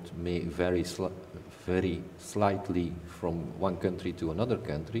transport may vary very slightly from one country to another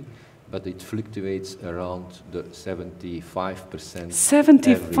country, but it fluctuates around the 75%.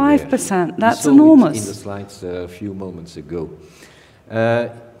 75%, that's we enormous. In the slides a few moments ago.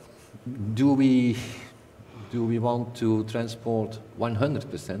 Do we want to transport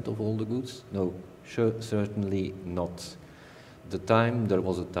 100% of all the goods? No, certainly not. There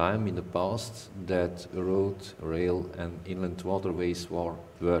was a time in the past that road, rail and inland waterways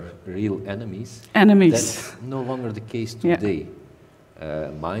were real enemies. That's no longer the case today.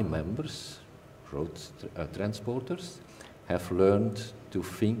 Yeah. My members, road transporters, have learned to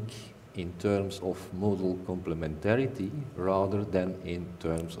think in terms of modal complementarity rather than in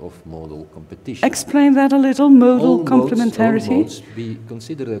terms of modal competition. Explain that a little, modal complementarity. All modes, we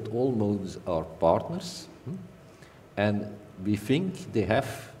consider that all modes are partners, and we think they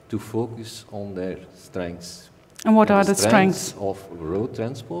have to focus on their strengths. And what are the strengths of road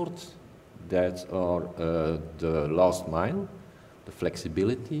transport? That are the last mile, the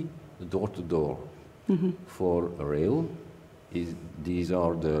flexibility, the door-to-door. Mm-hmm. For rail, these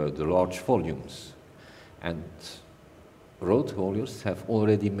are the large volumes. And road hauliers have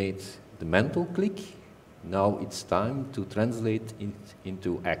already made the mental click. Now it's time to translate it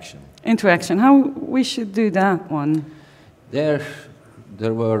into action. Into action. How we should do that one? There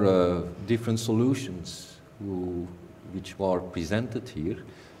were different solutions which were presented here,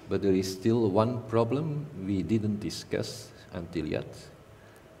 but there is still one problem we didn't discuss until yet,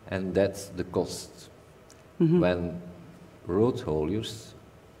 and that's the cost. Mm-hmm. When road hauliers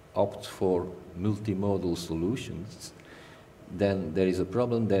opt for multimodal solutions, then there is a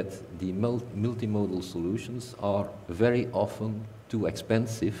problem that the multimodal solutions are very often too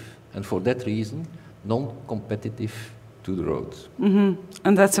expensive, and for that reason, non-competitive to the road. Mm-hmm.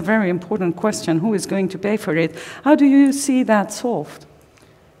 And that's a very important question. Who is going to pay for it? How do you see that solved?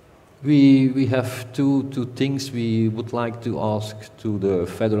 We have two things we would like to ask to the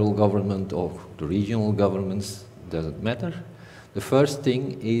federal government or the regional governments, doesn't matter. The first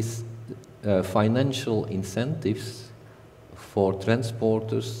thing is financial incentives for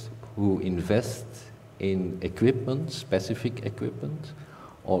transporters who invest in equipment, specific equipment,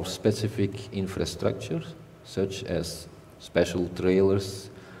 or specific infrastructure, such as special trailers,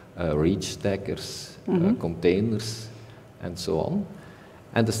 reach stackers, mm-hmm. Containers, and so on.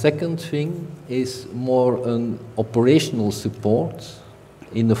 And the second thing is more an operational support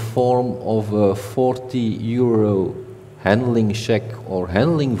in the form of a 40 euro handling check or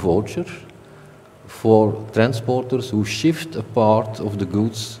handling voucher for transporters who shift a part of the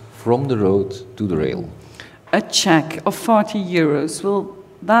goods from the road to the rail. A check of 40 euros, will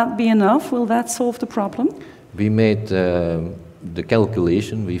that be enough? Will that solve the problem? We made the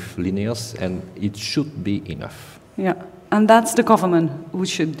calculation with Lineas, and it should be enough. Yeah, and that's the government who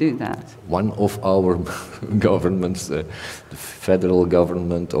should do that. One of our governments, the federal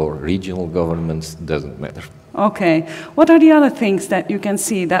government or regional governments, doesn't matter. Okay. What are the other things that you can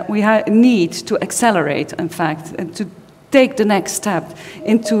see that we need to accelerate, in fact, and to take the next step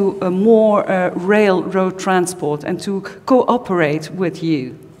into a more railroad transport and to cooperate with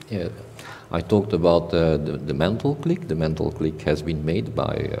you? Yeah, I talked about the mental click. The mental click has been made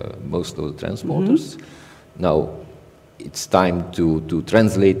by most of the transporters. Mm-hmm. Now, it's time to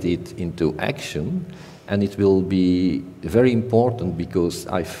translate it into action, And it will be very important because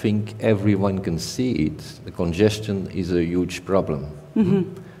I think everyone can see it. The congestion is a huge problem.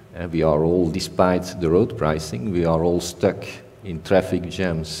 We are all, despite the road pricing, we are all stuck in traffic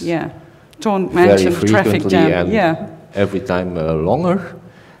jams. Yeah, don't mention traffic jam. And every time longer.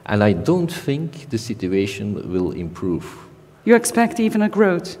 And I don't think the situation will improve. You expect even a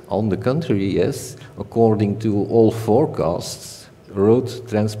growth? On the contrary, yes. According to all forecasts, road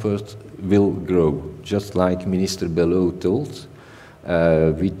transport will grow, just like Minister Belot told.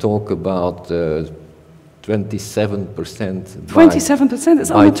 We talk about 27%. 27% is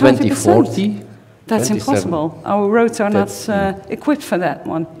by only 20%. 2040. That's 27. impossible. Our roads are not equipped for that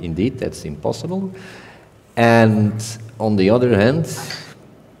one. Indeed, that's impossible. And on the other hand,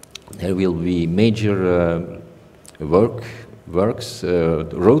 there will be major road works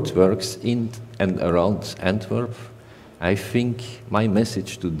in and around Antwerp. I think my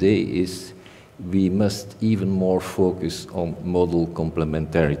message today is we must even more focus on modal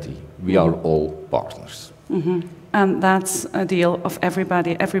complementarity. We are all partners. And that's a deal of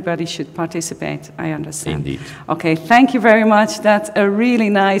everybody. Everybody should participate, I understand. Indeed. Okay, thank you very much. That's a really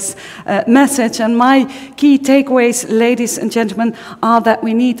nice message. And my key takeaways, ladies and gentlemen, are that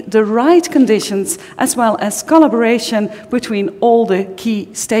we need the right conditions as well as collaboration between all the key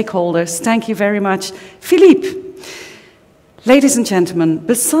stakeholders. Thank you very much, Philippe. Ladies and gentlemen,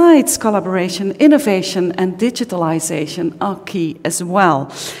 besides collaboration, innovation and digitalization are key as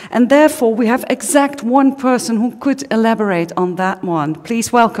well. And therefore, we have exact one person who could elaborate on that one.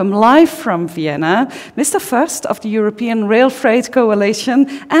 Please welcome live from Vienna, Mr. First of the European Rail Freight Coalition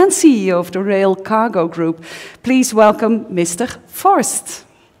and CEO of the Rail Cargo Group. Please welcome Mr. Forst.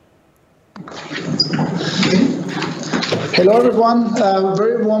 Hello everyone,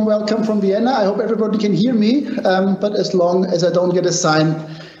 very warm welcome from Vienna. I hope everybody can hear me, but as long as I don't get a sign,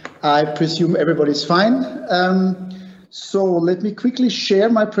 I presume everybody's fine. So let me quickly share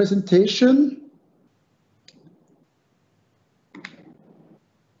my presentation.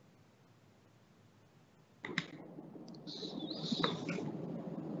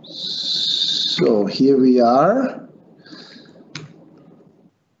 So here we are.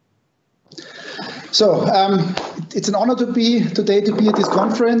 So it's an honor today to be at this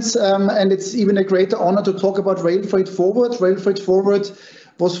conference, and it's even a greater honor to talk about Rail Freight Forward. Rail Freight Forward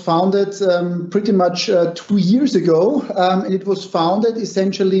was founded pretty much 2 years ago, and it was founded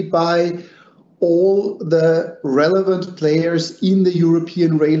essentially by all the relevant players in the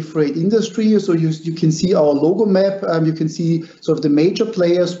European rail freight industry. So you can see our logo map, you can see sort of the major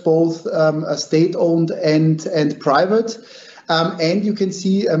players, both state-owned and private. And you can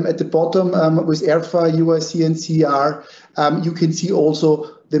see at the bottom with ERFA, UIC and CR, you can see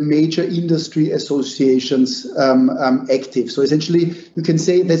also the major industry associations active. So essentially, you can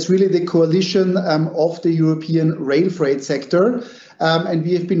say that's really the coalition of the European rail freight sector. And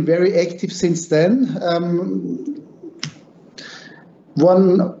we have been very active since then.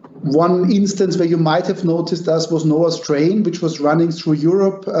 One instance where you might have noticed us was Noah's Train, which was running through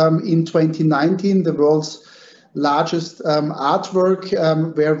Europe in 2019, the world's largest artwork,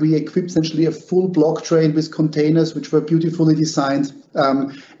 where we equipped essentially a full block train with containers which were beautifully designed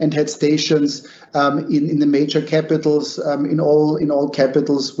and had stations in the major capitals, in all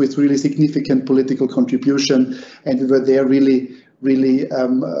capitals, with really significant political contribution. And we were there really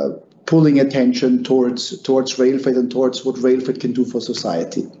pulling attention towards rail freight and towards what rail freight can do for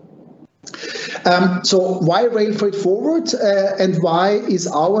society. So why Rail Freight Forward, and why is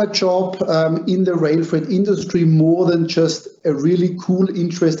our job in the rail freight industry more than just a really cool,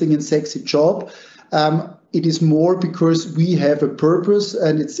 interesting and sexy job? It is more because we have a purpose,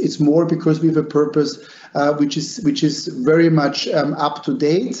 and it's more because we have a purpose which is very much up to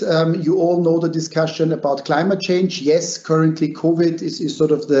date. You all know the discussion about climate change. Yes, currently COVID is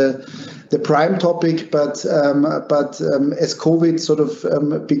sort of the prime topic, but as COVID sort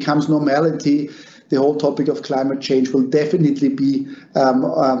of becomes normality, the whole topic of climate change will definitely be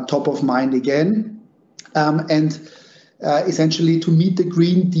top of mind again. Essentially, to meet the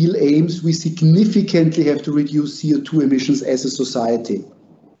Green Deal aims, we significantly have to reduce CO2 emissions as a society.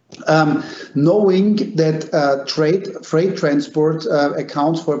 Knowing that freight transport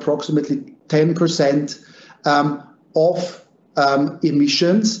accounts for approximately 10% of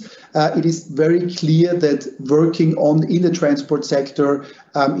emissions, it is very clear that working in the transport sector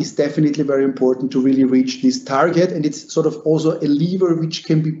is definitely very important to really reach this target. And it's sort of also a lever which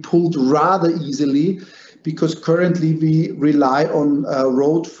can be pulled rather easily, because currently we rely on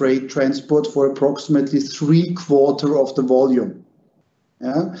road freight transport for approximately 3/4 of the volume.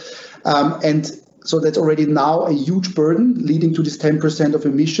 Yeah? And So that's already now a huge burden leading to this 10% of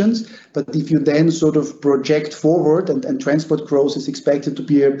emissions. But if you then sort of project forward and transport growth is expected to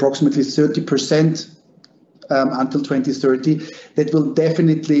be approximately 30% until 2030, that will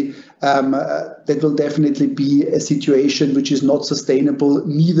definitely be a situation which is not sustainable,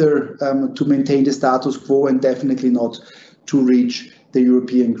 neither to maintain the status quo and definitely not to reach the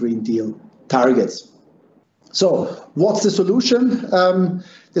European Green Deal targets. So what's the solution?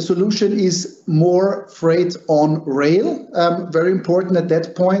 The solution is more freight on rail. Very important at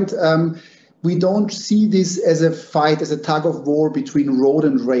that point. We don't see this as a fight, as a tug of war between road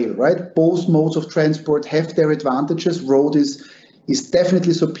and rail, right? Both modes of transport have their advantages. Road is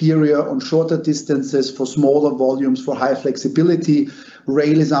definitely superior on shorter distances, for smaller volumes, for high flexibility.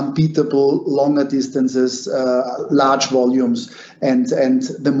 Rail is unbeatable, longer distances, large volumes, and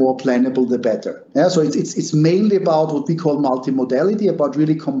the more plannable, the better. Yeah, so it's mainly about what we call multimodality, about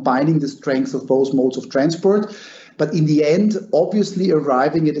really combining the strengths of both modes of transport. But in the end, obviously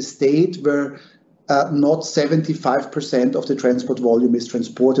arriving at a state where not 75% of the transport volume is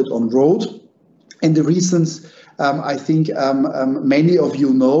transported on road. And the reasons, I think many of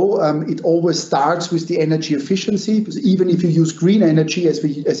you know, it always starts with the energy efficiency, because even if you use green energy, as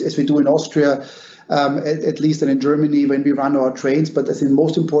we do in Austria, at least, and in Germany when we run our trains, but I think the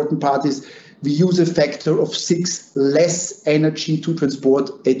most important part is we use a factor of 6 less energy to transport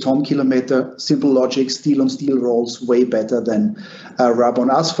a ton-kilometer. Simple logic, steel on steel rolls way better than rubber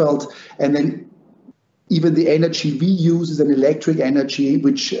on asphalt. And then even the energy we use is an electric energy,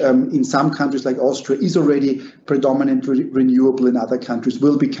 which in some countries like Austria is already predominantly renewable, in other countries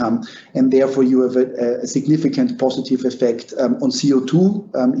will become. And therefore you have a significant positive effect on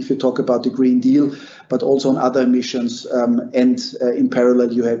CO2, if you talk about the Green Deal, but also on other emissions. And in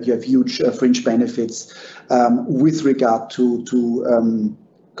parallel, you have huge fringe benefits with regard to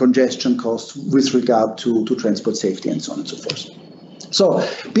congestion costs, with regard to transport safety, and so on and so forth. So,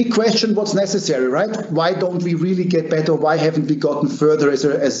 big question, what's necessary, right? Why don't we really get better? Why haven't we gotten further as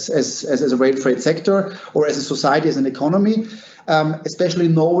a rail freight sector, or as a society, as an economy? Especially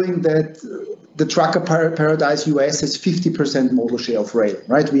knowing that the trucker paradise US has 50% modal share of rail,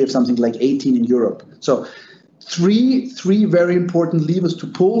 right? We have something like 18 in Europe. So three very important levers to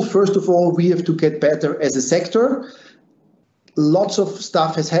pull. First of all, we have to get better as a sector. Lots of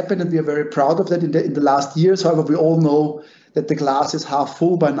stuff has happened, and we are very proud of that in the last years. However, we all know that the glass is half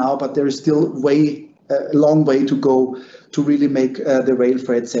full by now, but there is still a long way to go to really make the rail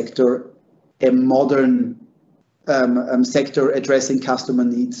freight sector a modern sector addressing customer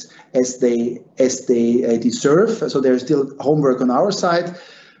needs as they deserve. So there's still homework on our side.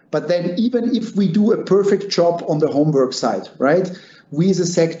 But then even if we do a perfect job on the homework side, right? We as a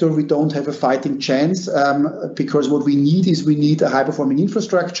sector, we don't have a fighting chance, because what we need a high-performing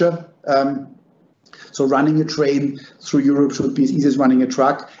infrastructure. So running a train through Europe should be as easy as running a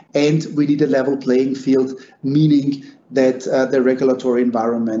truck, and we need a level playing field, meaning that the regulatory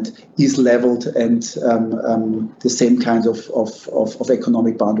environment is leveled and the same kinds of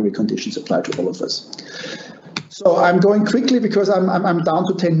economic boundary conditions apply to all of us. So I'm going quickly because I'm down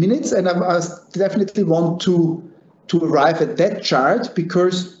to 10 minutes, and I definitely want to arrive at that chart,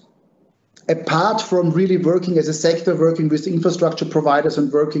 because apart from really working as a sector, working with the infrastructure providers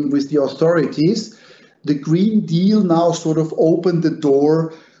and working with the authorities, the Green Deal now sort of opened the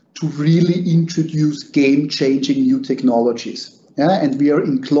door to really introduce game-changing new technologies. Yeah? And we are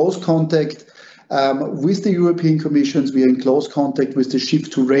in close contact with the European Commission. We are in close contact with the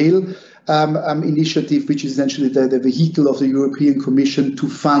Shift to Rail initiative, which is essentially the vehicle of the European Commission to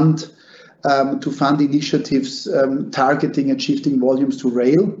fund initiatives targeting and shifting volumes to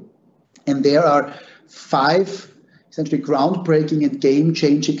rail. And there are 5 essentially groundbreaking and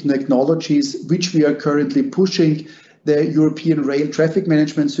game-changing technologies which we are currently pushing. The European Rail Traffic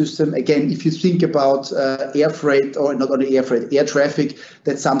Management System. Again, if you think about air freight, or not only air freight, air traffic,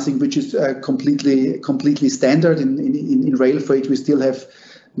 that's something which is completely standard in rail freight. We still have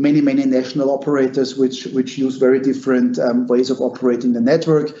many national operators which use very different ways of operating the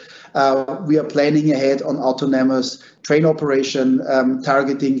network. We are planning ahead on autonomous train operation,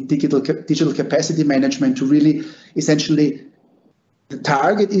 targeting digital capacity management to really essentially. The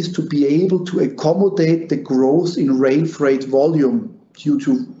target is to be able to accommodate the growth in rail freight volume due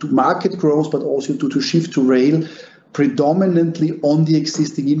to market growth, but also due to shift to rail, predominantly on the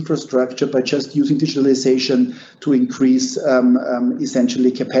existing infrastructure by just using digitalization to increase essentially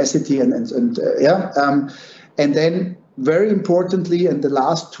capacity and then very importantly, and the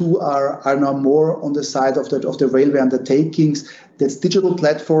last 2 are now more on the side of the railway undertakings. That's digital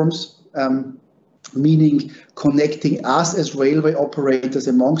platforms. meaning connecting us as railway operators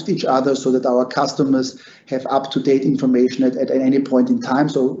amongst each other so that our customers have up-to-date information at any point in time.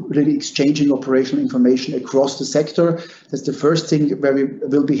 So really exchanging operational information across the sector. That's the first thing where we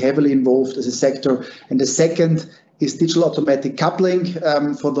will be heavily involved as a sector. And the second is digital automatic coupling.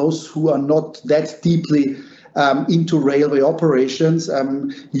 For those who are not that deeply into railway operations,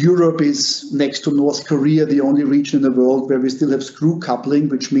 Europe is, next to North Korea, the only region in the world where we still have screw coupling,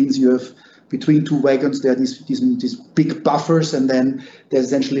 which means you have between two wagons, there are these big buffers, and then there's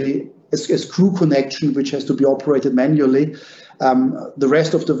essentially a screw connection which has to be operated manually. The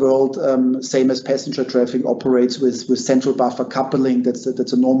rest of the world, same as passenger traffic, operates with central buffer coupling. That's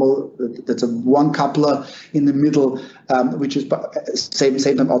a one coupler in the middle, which is same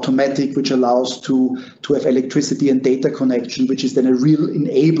time automatic, which allows to have electricity and data connection, which is then a real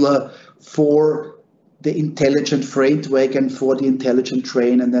enabler for the intelligent freight wagon, for the intelligent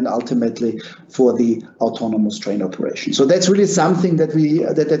train, and then ultimately for the autonomous train operation. So that's really something that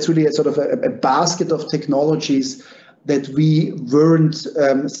that's really a sort of a basket of technologies that we weren't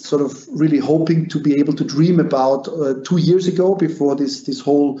sort of really hoping to be able to dream about 2 years ago, before this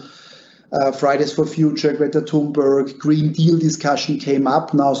whole Fridays for Future, Greta Thunberg, Green Deal discussion came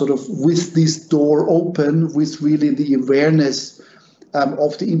up. Now sort of with this door open, with really the awareness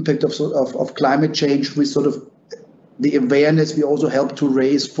of the impact of climate change, with sort of the awareness we also help to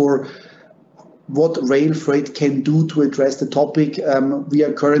raise for what rail freight can do to address the topic. We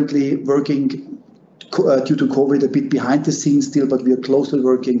are currently working due to COVID a bit behind the scenes still, but we are closely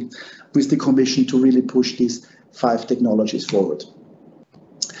working with the Commission to really push these 5 technologies forward.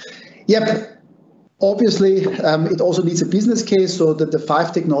 Yep. Obviously, it also needs a business case, so that the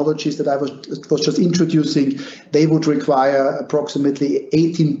 5 technologies that I was just introducing, they would require approximately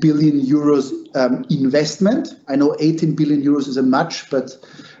 18 billion euros investment. I know 18 billion euros is a much, but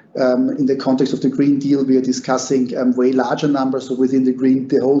in the context of the Green Deal, we are discussing way larger numbers. So within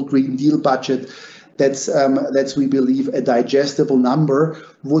the whole Green Deal budget, that's we believe a digestible number.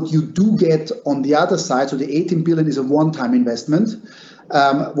 What you do get on the other side, so the 18 billion is a one-time investment.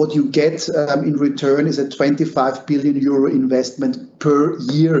 What you get in return is a 25 billion euro investment per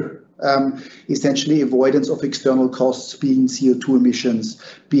year, essentially avoidance of external costs, being CO2 emissions,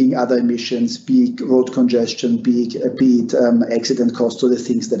 being other emissions, be it road congestion, be it accident costs, so the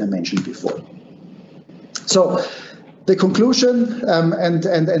things that I mentioned before. So the conclusion and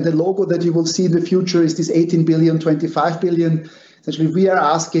the logo that you will see in the future is this 18 billion, 25 billion. Essentially, we are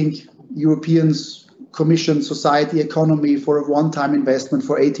asking Europeans, Commission, society, economy for a one-time investment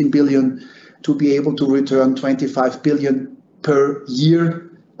for 18 billion to be able to return 25 billion per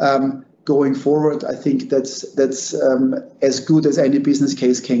year going forward. I think that's as good as any business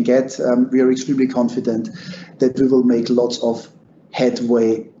case can get. We are extremely confident that we will make lots of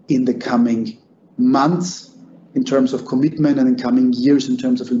headway in the coming months in terms of commitment, and in coming years in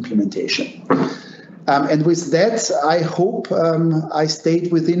terms of implementation. And with that, I hope I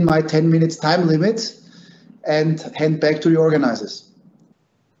stayed within my 10 minutes time limit, and hand back to the organizers.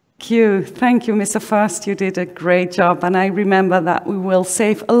 Thank you, Mr. Fast. You did a great job. And I remember that we will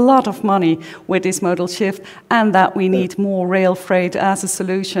save a lot of money with this modal shift, and that we need more rail freight as a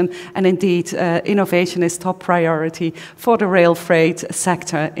solution. And indeed, innovation is top priority for the rail freight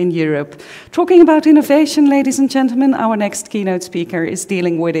sector in Europe. Talking about innovation, ladies and gentlemen, our next keynote speaker is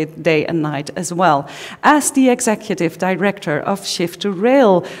dealing with it day and night as well. As the executive director of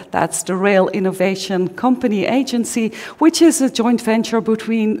Shift2Rail, that's the rail innovation company agency, which is a joint venture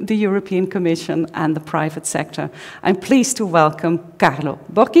between the European Commission and the private sector. I'm pleased to welcome Carlo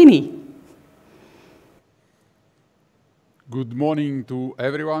Borghini. Good morning to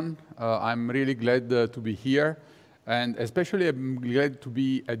everyone. I'm really glad to be here, and especially I'm glad to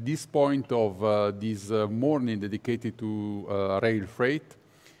be at this point of this morning dedicated to rail freight,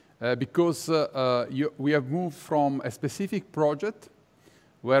 because we have moved from a specific project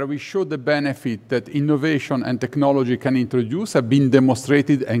where we show the benefit that innovation and technology can introduce, have been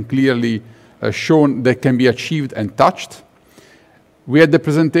demonstrated and clearly shown that can be achieved and touched. We had the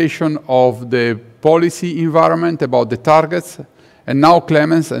presentation of the policy environment about the targets, and now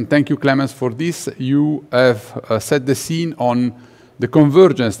Clemens, and thank you Clemens for this, you have set the scene on the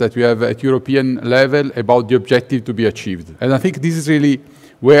convergence that we have at European level about the objective to be achieved. And I think this is really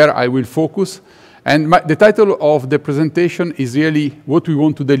where I will focus. And the title of the presentation is really what we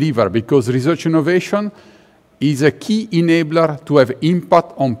want to deliver, because research innovation is a key enabler to have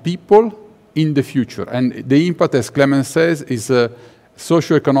impact on people in the future. And the impact, as Clemens says, is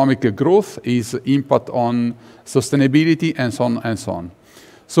socio-economic growth, is impact on sustainability, and so on and so on.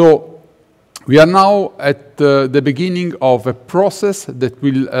 So we are now at the beginning of a process that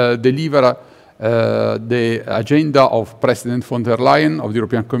will deliver the agenda of President von der Leyen of the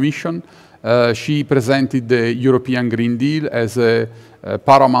European Commission. She presented the European Green Deal as a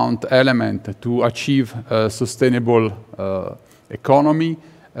paramount element to achieve a sustainable economy,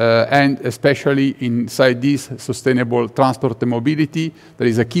 and especially inside this sustainable transport and mobility, there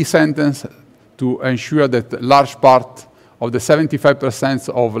is a key sentence to ensure that large part of the 75%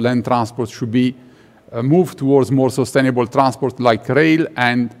 of land transport should be moved towards more sustainable transport like rail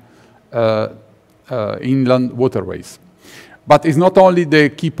and inland waterways. But it's not only the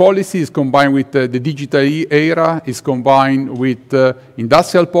key policy, it's combined with the digital era, it's combined with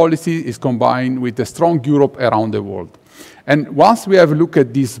industrial policy, it's combined with a strong Europe around the world. And once we have a look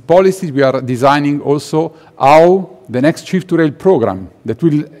at these policies, we are designing also how the next Shift to Rail program that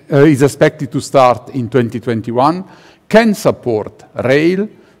is expected to start in 2021 can support rail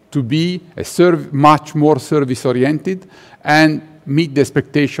to be much more service-oriented and meet the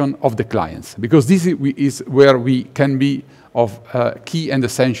expectation of the clients, because this is where we can be of key and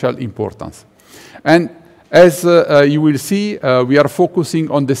essential importance. And as you will see, we are focusing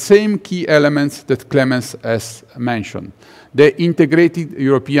on the same key elements that Clemens has mentioned. The integrated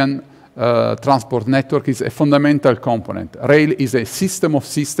European transport network is a fundamental component. Rail is a system of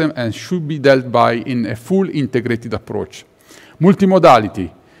systems and should be dealt by in a full integrated approach.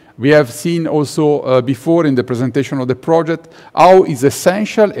 Multimodality. We have seen also before in the presentation of the project how is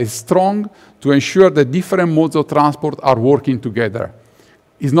essential and strong to ensure that different modes of transport are working together.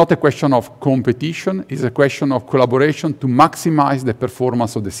 It's not a question of competition, it's a question of collaboration to maximize the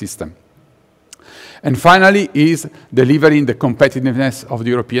performance of the system. And finally is delivering the competitiveness of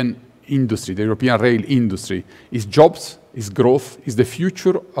the European industry, the European rail industry. Is jobs, is growth, is the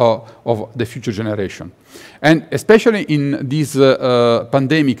future of the future generation. And especially in this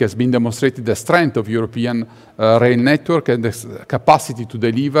pandemic has been demonstrated the strength of European rail network and the capacity to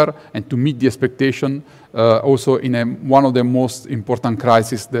deliver and to meet the expectation also in one of the most important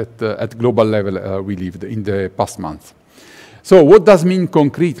crises that at global level we lived in the past months. So what does it mean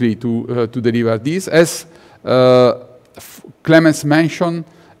concretely to deliver this? As Clemens mentioned,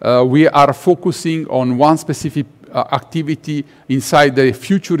 we are focusing on one specific activity inside the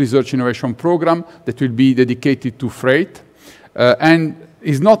future research innovation program that will be dedicated to freight. And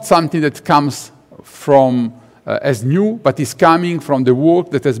is not something that comes from as new, but is coming from the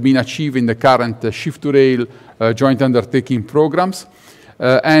work that has been achieved in the current Shift to Rail joint undertaking programs.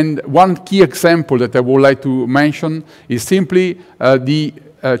 And one key example that I would like to mention is simply the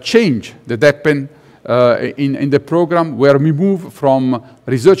change that happened in the program, where we move from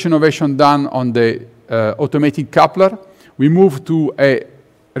research innovation done on the automated coupler. We move to a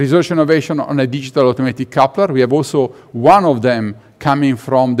research innovation on a digital automated coupler. We have also one of them coming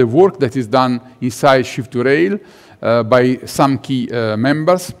from the work that is done inside Shift to Rail by some key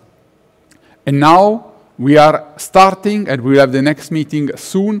members. And now we are starting, and we will have the next meeting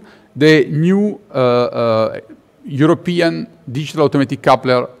soon, the new European Digital Automatic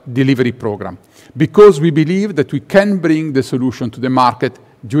Coupler Delivery Program, because we believe that we can bring the solution to the market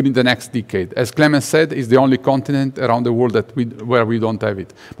during the next decade. As Clemens said, it's the only continent around the world where we don't have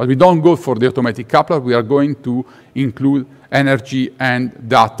it. But we don't go for the automatic coupler, we are going to include energy and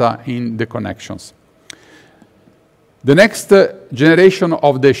data in the connections. The next generation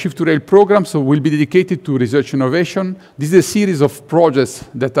of the Shift to Rail program will be dedicated to research innovation. This is a series of projects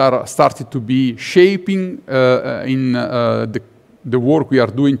that are started to be shaping in the work we are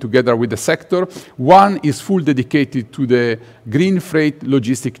doing together with the sector. One is full dedicated to the green freight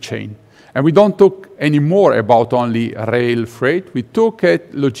logistic chain. And we don't talk anymore about only rail freight, we talk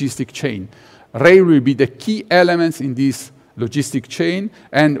at logistic chain. Rail will be the key elements in this logistic chain,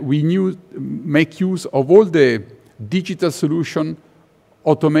 and we make use of all the digital solution,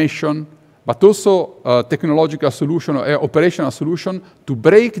 automation, but also technological solution or operational solution to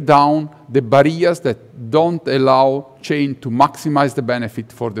break down the barriers that don't allow chain to maximize the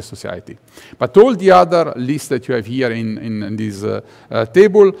benefit for the society. But all the other lists that you have here in this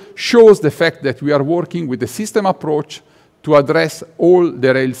table shows the fact that we are working with a system approach to address all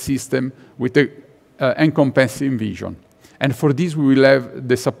the rail system with an encompassing vision. And for this, we will have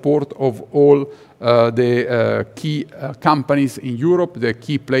the support of all the key companies in Europe, the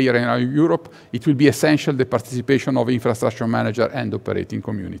key player in Europe. It will be essential, the participation of infrastructure manager and operating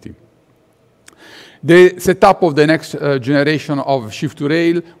community. The setup of the next generation of Shift to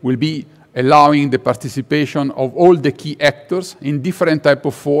Rail will be allowing the participation of all the key actors in different type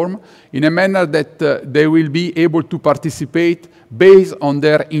of form, in a manner that they will be able to participate based on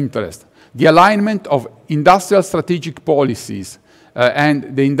their interest. The alignment of industrial strategic policies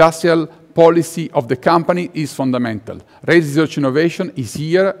and the industrial policy of the company is fundamental. Rail research innovation is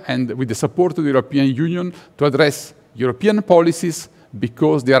here, and with the support of the European Union, to address European policies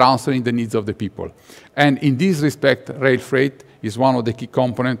because they are answering the needs of the people. And in this respect, rail freight is one of the key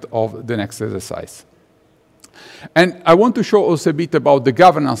components of the next exercise. And I want to show also a bit about the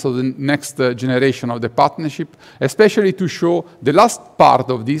governance of the next generation of the partnership, especially to show the last part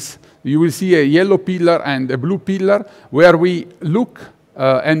of this. You will see a yellow pillar and a blue pillar where we look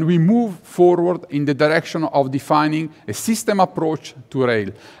and we move forward in the direction of defining a system approach to rail.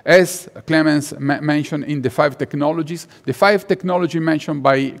 As Clemens mentioned in the 5 technologies, the 5 technologies mentioned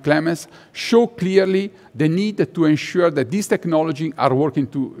by Clemens show clearly the need to ensure that these technologies are working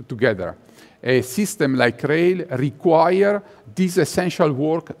together. A system like rail requires this essential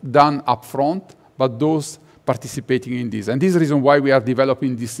work done up front, but those participating in this. And this is the reason why we are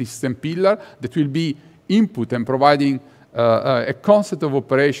developing this system pillar that will be input and providing a concept of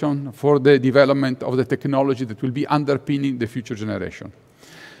operation for the development of the technology that will be underpinning the future generation.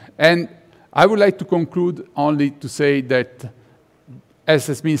 And I would like to conclude only to say that, as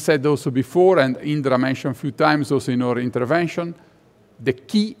has been said also before, and Indra mentioned a few times also in her intervention, the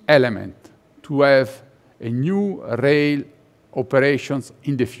key element to have a new rail operations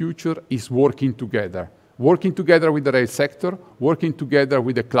in the future is working together. Working together with the rail sector, working together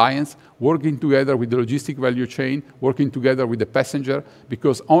with the clients, working together with the logistic value chain, working together with the passenger,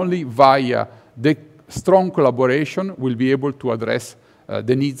 because only via the strong collaboration we'll be able to address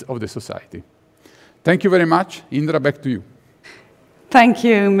the needs of the society. Thank you very much. Indra, back to you. Thank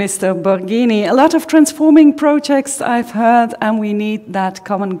you, Mr. Borghini. A lot of transforming projects I've heard, and we need that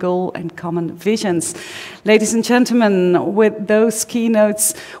common goal and common visions. Ladies and gentlemen, with those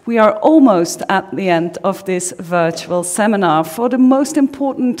keynotes, we are almost at the end of this virtual seminar. For the most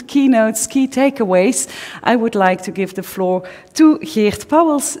important keynotes, key takeaways, I would like to give the floor to Geert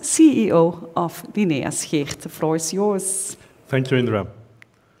Pauwels, CEO of Lineas. Geert, the floor is yours. Thank you, Indra.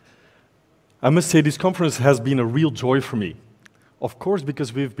 I must say this conference has been a real joy for me. Of course,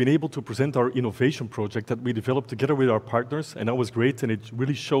 because we've been able to present our innovation project that we developed together with our partners, and that was great, and it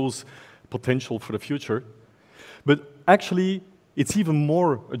really shows potential for the future. But actually, it's even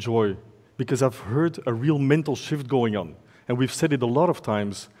more a joy, because I've heard a real mental shift going on. And we've said it a lot of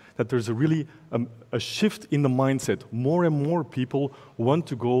times, that there's a shift in the mindset. More and more people want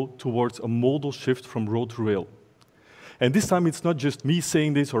to go towards a modal shift from road to rail. And this time, it's not just me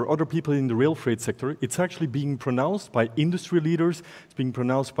saying this or other people in the rail freight sector. It's actually being pronounced by industry leaders. It's being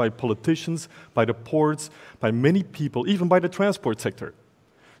pronounced by politicians, by the ports, by many people, even by the transport sector.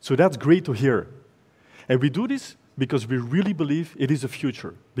 So that's great to hear. And we do this because we really believe it is a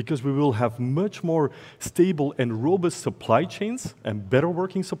future, because we will have much more stable and robust supply chains and better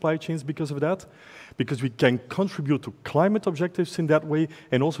working supply chains because of that, because we can contribute to climate objectives in that way,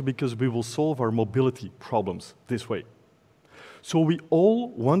 and also because we will solve our mobility problems this way. So we all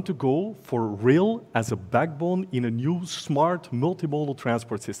want to go for rail as a backbone in a new, smart, multimodal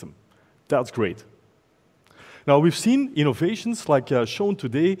transport system. That's great. Now, we've seen innovations like shown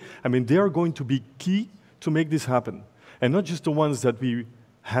today. I mean, they are going to be key to make this happen. And not just the ones that we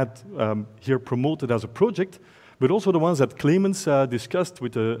had here promoted as a project, but also the ones that Clemens discussed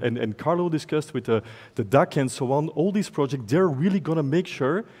with and Carlo discussed with the DAC and so on. All these projects, they're really going to make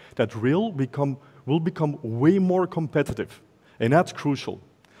sure that rail will become way more competitive. And that's crucial.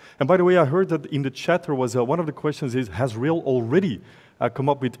 And by the way, I heard that in the chat there was one of the questions is, has rail already come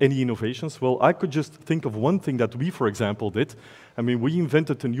up with any innovations? Well, I could just think of one thing that we, for example, did. I mean, we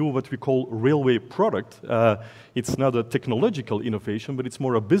invented a new, what we call railway product. It's not a technological innovation, but it's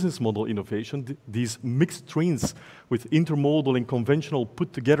more a business model innovation. These mixed trains with intermodal and conventional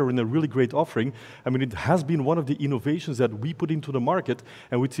put together in a really great offering. I mean, it has been one of the innovations that we put into the market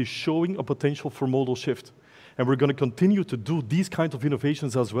and which is showing a potential for modal shift. And we're going to continue to do these kinds of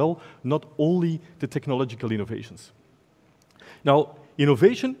innovations as well, not only the technological innovations. Now,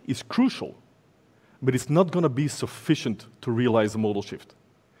 innovation is crucial, but it's not going to be sufficient to realize the modal shift.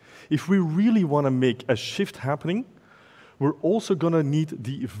 If we really want to make a shift happening, we're also going to need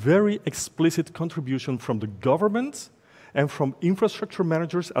the very explicit contribution from the government and from infrastructure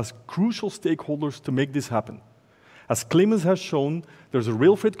managers as crucial stakeholders to make this happen. As Clemens has shown, there's a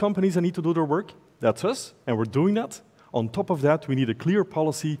rail freight companies that need to do their work. That's us, and we're doing that. On top of that, we need a clear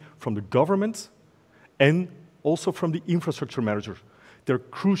policy from the government and also from the infrastructure managers. They're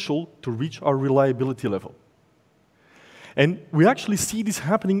crucial to reach our reliability level. And we actually see this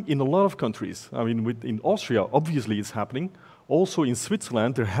happening in a lot of countries. I mean, in Austria, obviously it's happening. Also in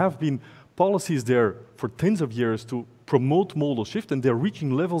Switzerland, there have been policies there for tens of years to promote modal shift, and they're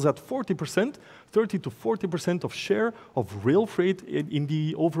reaching levels at 40%, 30 to 40% of share of rail freight in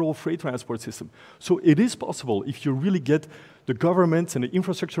the overall freight transport system. So it is possible if you really get the governments and the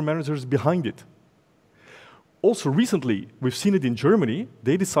infrastructure managers behind it. Also recently, we've seen it in Germany.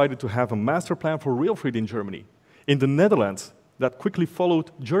 They decided to have a master plan for rail freight in Germany. In the Netherlands, that quickly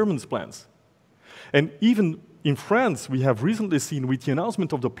followed Germans' plans. And even in France, we have recently seen with the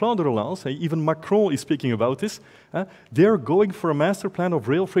announcement of the Plan de Relance, even Macron is speaking about this, they're going for a master plan of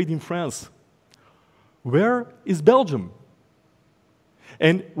rail freight in France. Where is Belgium?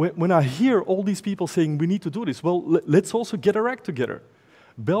 And when I hear all these people saying we need to do this, well, let's also get our act together.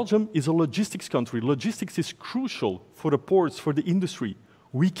 Belgium is a logistics country. Logistics is crucial for the ports, for the industry.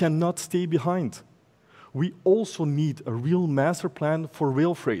 We cannot stay behind. We also need a real master plan for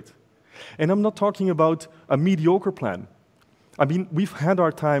rail freight. And I'm not talking about a mediocre plan. I mean, we've had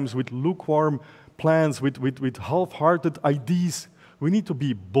our times with lukewarm plans, with half-hearted ideas. We need to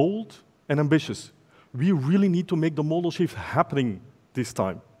be bold and ambitious. We really need to make the modal shift happening this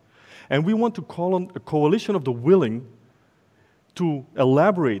time. And we want to call on a coalition of the willing to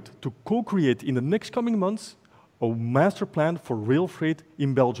elaborate, to co-create in the next coming months a master plan for rail freight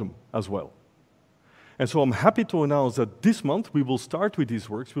in Belgium as well. And so I'm happy to announce that this month we will start with these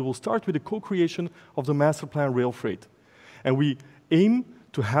works. We will start with the co-creation of the master plan rail freight. And we aim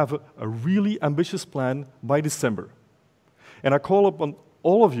to have a really ambitious plan by December. And I call upon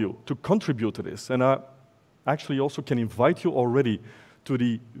all of you to contribute to this. And I actually also can invite you already to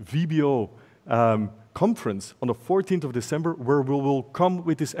the VBO conference on the 14th of December, where we will come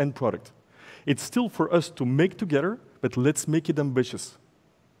with this end product. It's still for us to make together, but let's make it ambitious.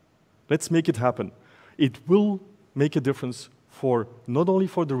 Let's make it happen. It will make a difference for not only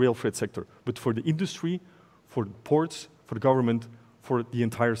for the rail freight sector, but for the industry, for the ports, for the government, for the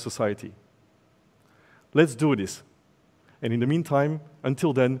entire society. Let's do this. And in the meantime,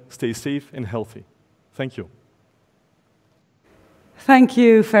 until then, stay safe and healthy. Thank you. Thank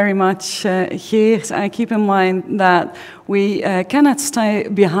you very much, Geert. I keep in mind that we cannot stay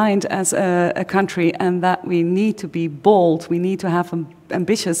behind as a country and that we need to be bold. We need to have an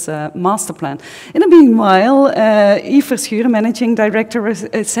ambitious master plan. In the meanwhile, Yves Verschuren, Managing Director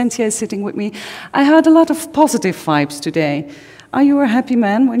of Essentia, is sitting with me. I heard a lot of positive vibes today. Are you a happy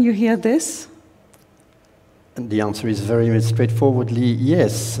man when you hear this? The answer is very straightforwardly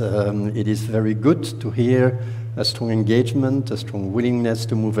yes. It is very good to hear a strong engagement, a strong willingness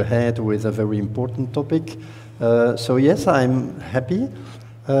to move ahead with a very important topic. So yes, I'm happy.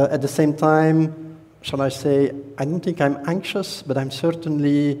 At the same time, shall I say, I don't think I'm anxious, but I'm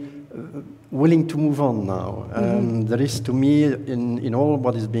certainly willing to move on now. There is, to me, in all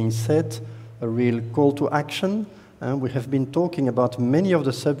what is being said, a real call to action. We have been talking about many of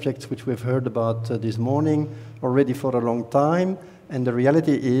the subjects which we've heard about this morning already for a long time. And the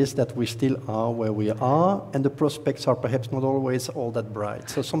reality is that we still are where we are, and the prospects are perhaps not always all that bright.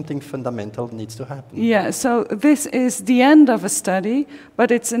 So something fundamental needs to happen. Yeah, so this is the end of a study, but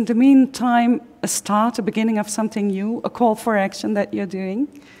it's in the meantime a start, a beginning of something new, a call for action that you're doing?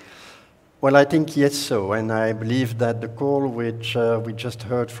 Well, I think yes, so. And I believe that the call which we just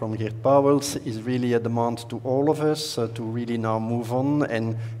heard from Geert Pauwels is really a demand to all of us to really now move on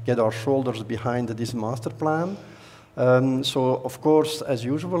and get our shoulders behind this master plan. So, of course, as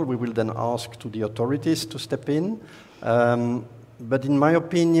usual, we will then ask to the authorities to step in. But in my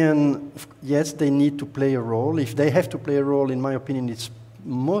opinion, yes, they need to play a role. If they have to play a role, in my opinion, it's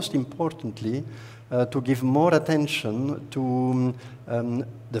most importantly to give more attention to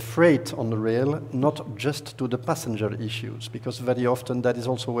the freight on the rail, not just to the passenger issues, because very often that is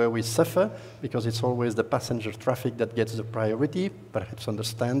also where we suffer, because it's always the passenger traffic that gets the priority, perhaps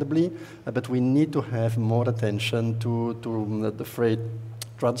understandably, but we need to have more attention to the freight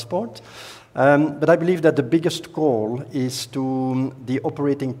transport. But I believe that the biggest call is to the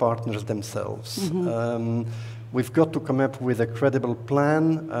operating partners themselves. We've got to come up with a credible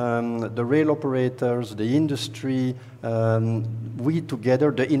plan. The rail operators, the industry, we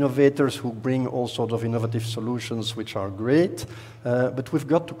together, the innovators who bring all sorts of innovative solutions which are great. But we've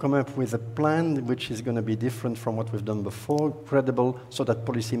got to come up with a plan which is going to be different from what we've done before, credible, so that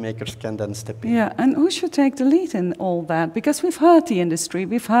policymakers can then step in. Yeah, and who should take the lead in all that? Because we've heard the industry,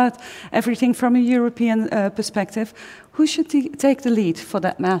 we've heard everything from a European perspective. Who should take the lead for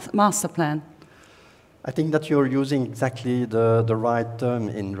that master plan? I think that you're using exactly the right term,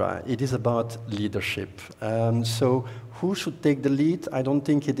 Indra. It is about leadership. So who should take the lead? I don't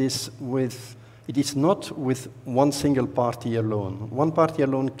think it is not with one single party alone. One party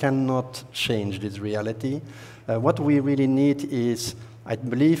alone cannot change this reality. What we really need is I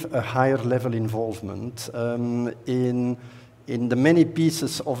believe, a higher level involvement in the many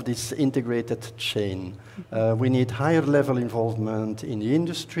pieces of this integrated chain. We need higher level involvement in the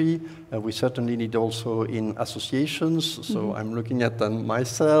industry. We certainly need also in associations, so I'm looking at them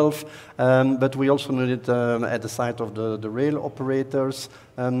myself, but we also need it at the side of the rail operators.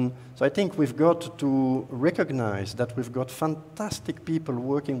 So I think we've got to recognize that we've got fantastic people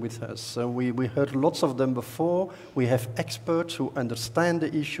working with us. We heard lots of them before. We have experts who understand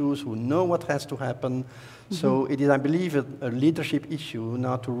the issues, who know what has to happen. So it is, I believe, a leadership issue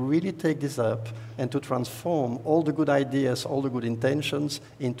now to really take this up and to transform all the good ideas, all the good intentions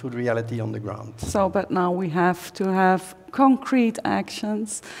into reality on the ground. So, but now we have to have concrete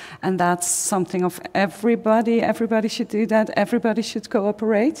actions, and that's something of everybody. Everybody should do that. Everybody should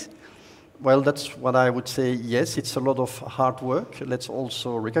cooperate. Well, that's what I would say. Yes, it's a lot of hard work. Let's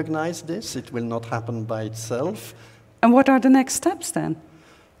also recognize this. It will not happen by itself. And what are the next steps then?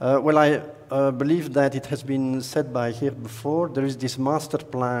 Well, I believe that it has been said by here before. There is this master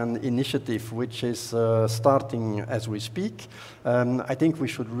plan initiative which is starting as we speak. I think we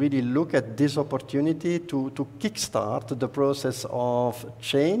should really look at this opportunity to kickstart the process of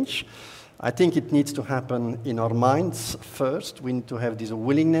change. I think it needs to happen in our minds first. We need to have this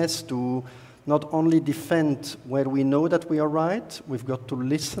willingness to not only defend where we know that we are right, we've got to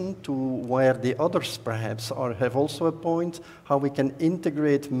listen to where the others perhaps have also a point, how we can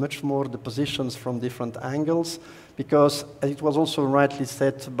integrate much more the positions from different angles, because as it was also rightly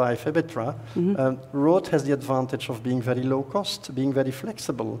said by Febetra, road has the advantage of being very low cost, being very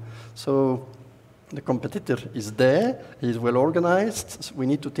flexible. So the competitor is there, he's well organized. So we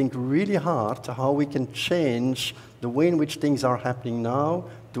need to think really hard how we can change the way in which things are happening now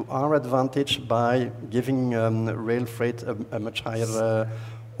to our advantage by giving rail freight a much higher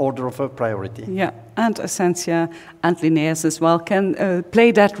order of a priority. Yeah, and Essentia and Lineas as well can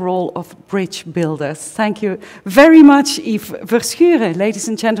play that role of bridge builders. Thank you very much, Yves Verschuren. Ladies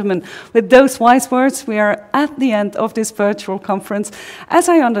and gentlemen, with those wise words, we are at the end of this virtual conference. As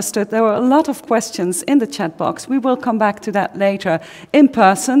I understood, there were a lot of questions in the chat box. We will come back to that later in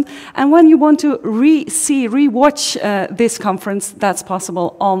person. And when you want to rewatch this conference, that's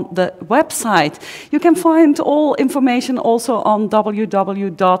possible on the website. You can find all information also on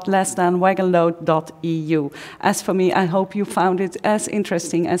www.LessThanWagonLoad-study. As for me, I hope you found it as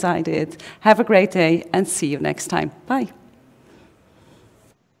interesting as I did. Have a great day and see you next time. Bye.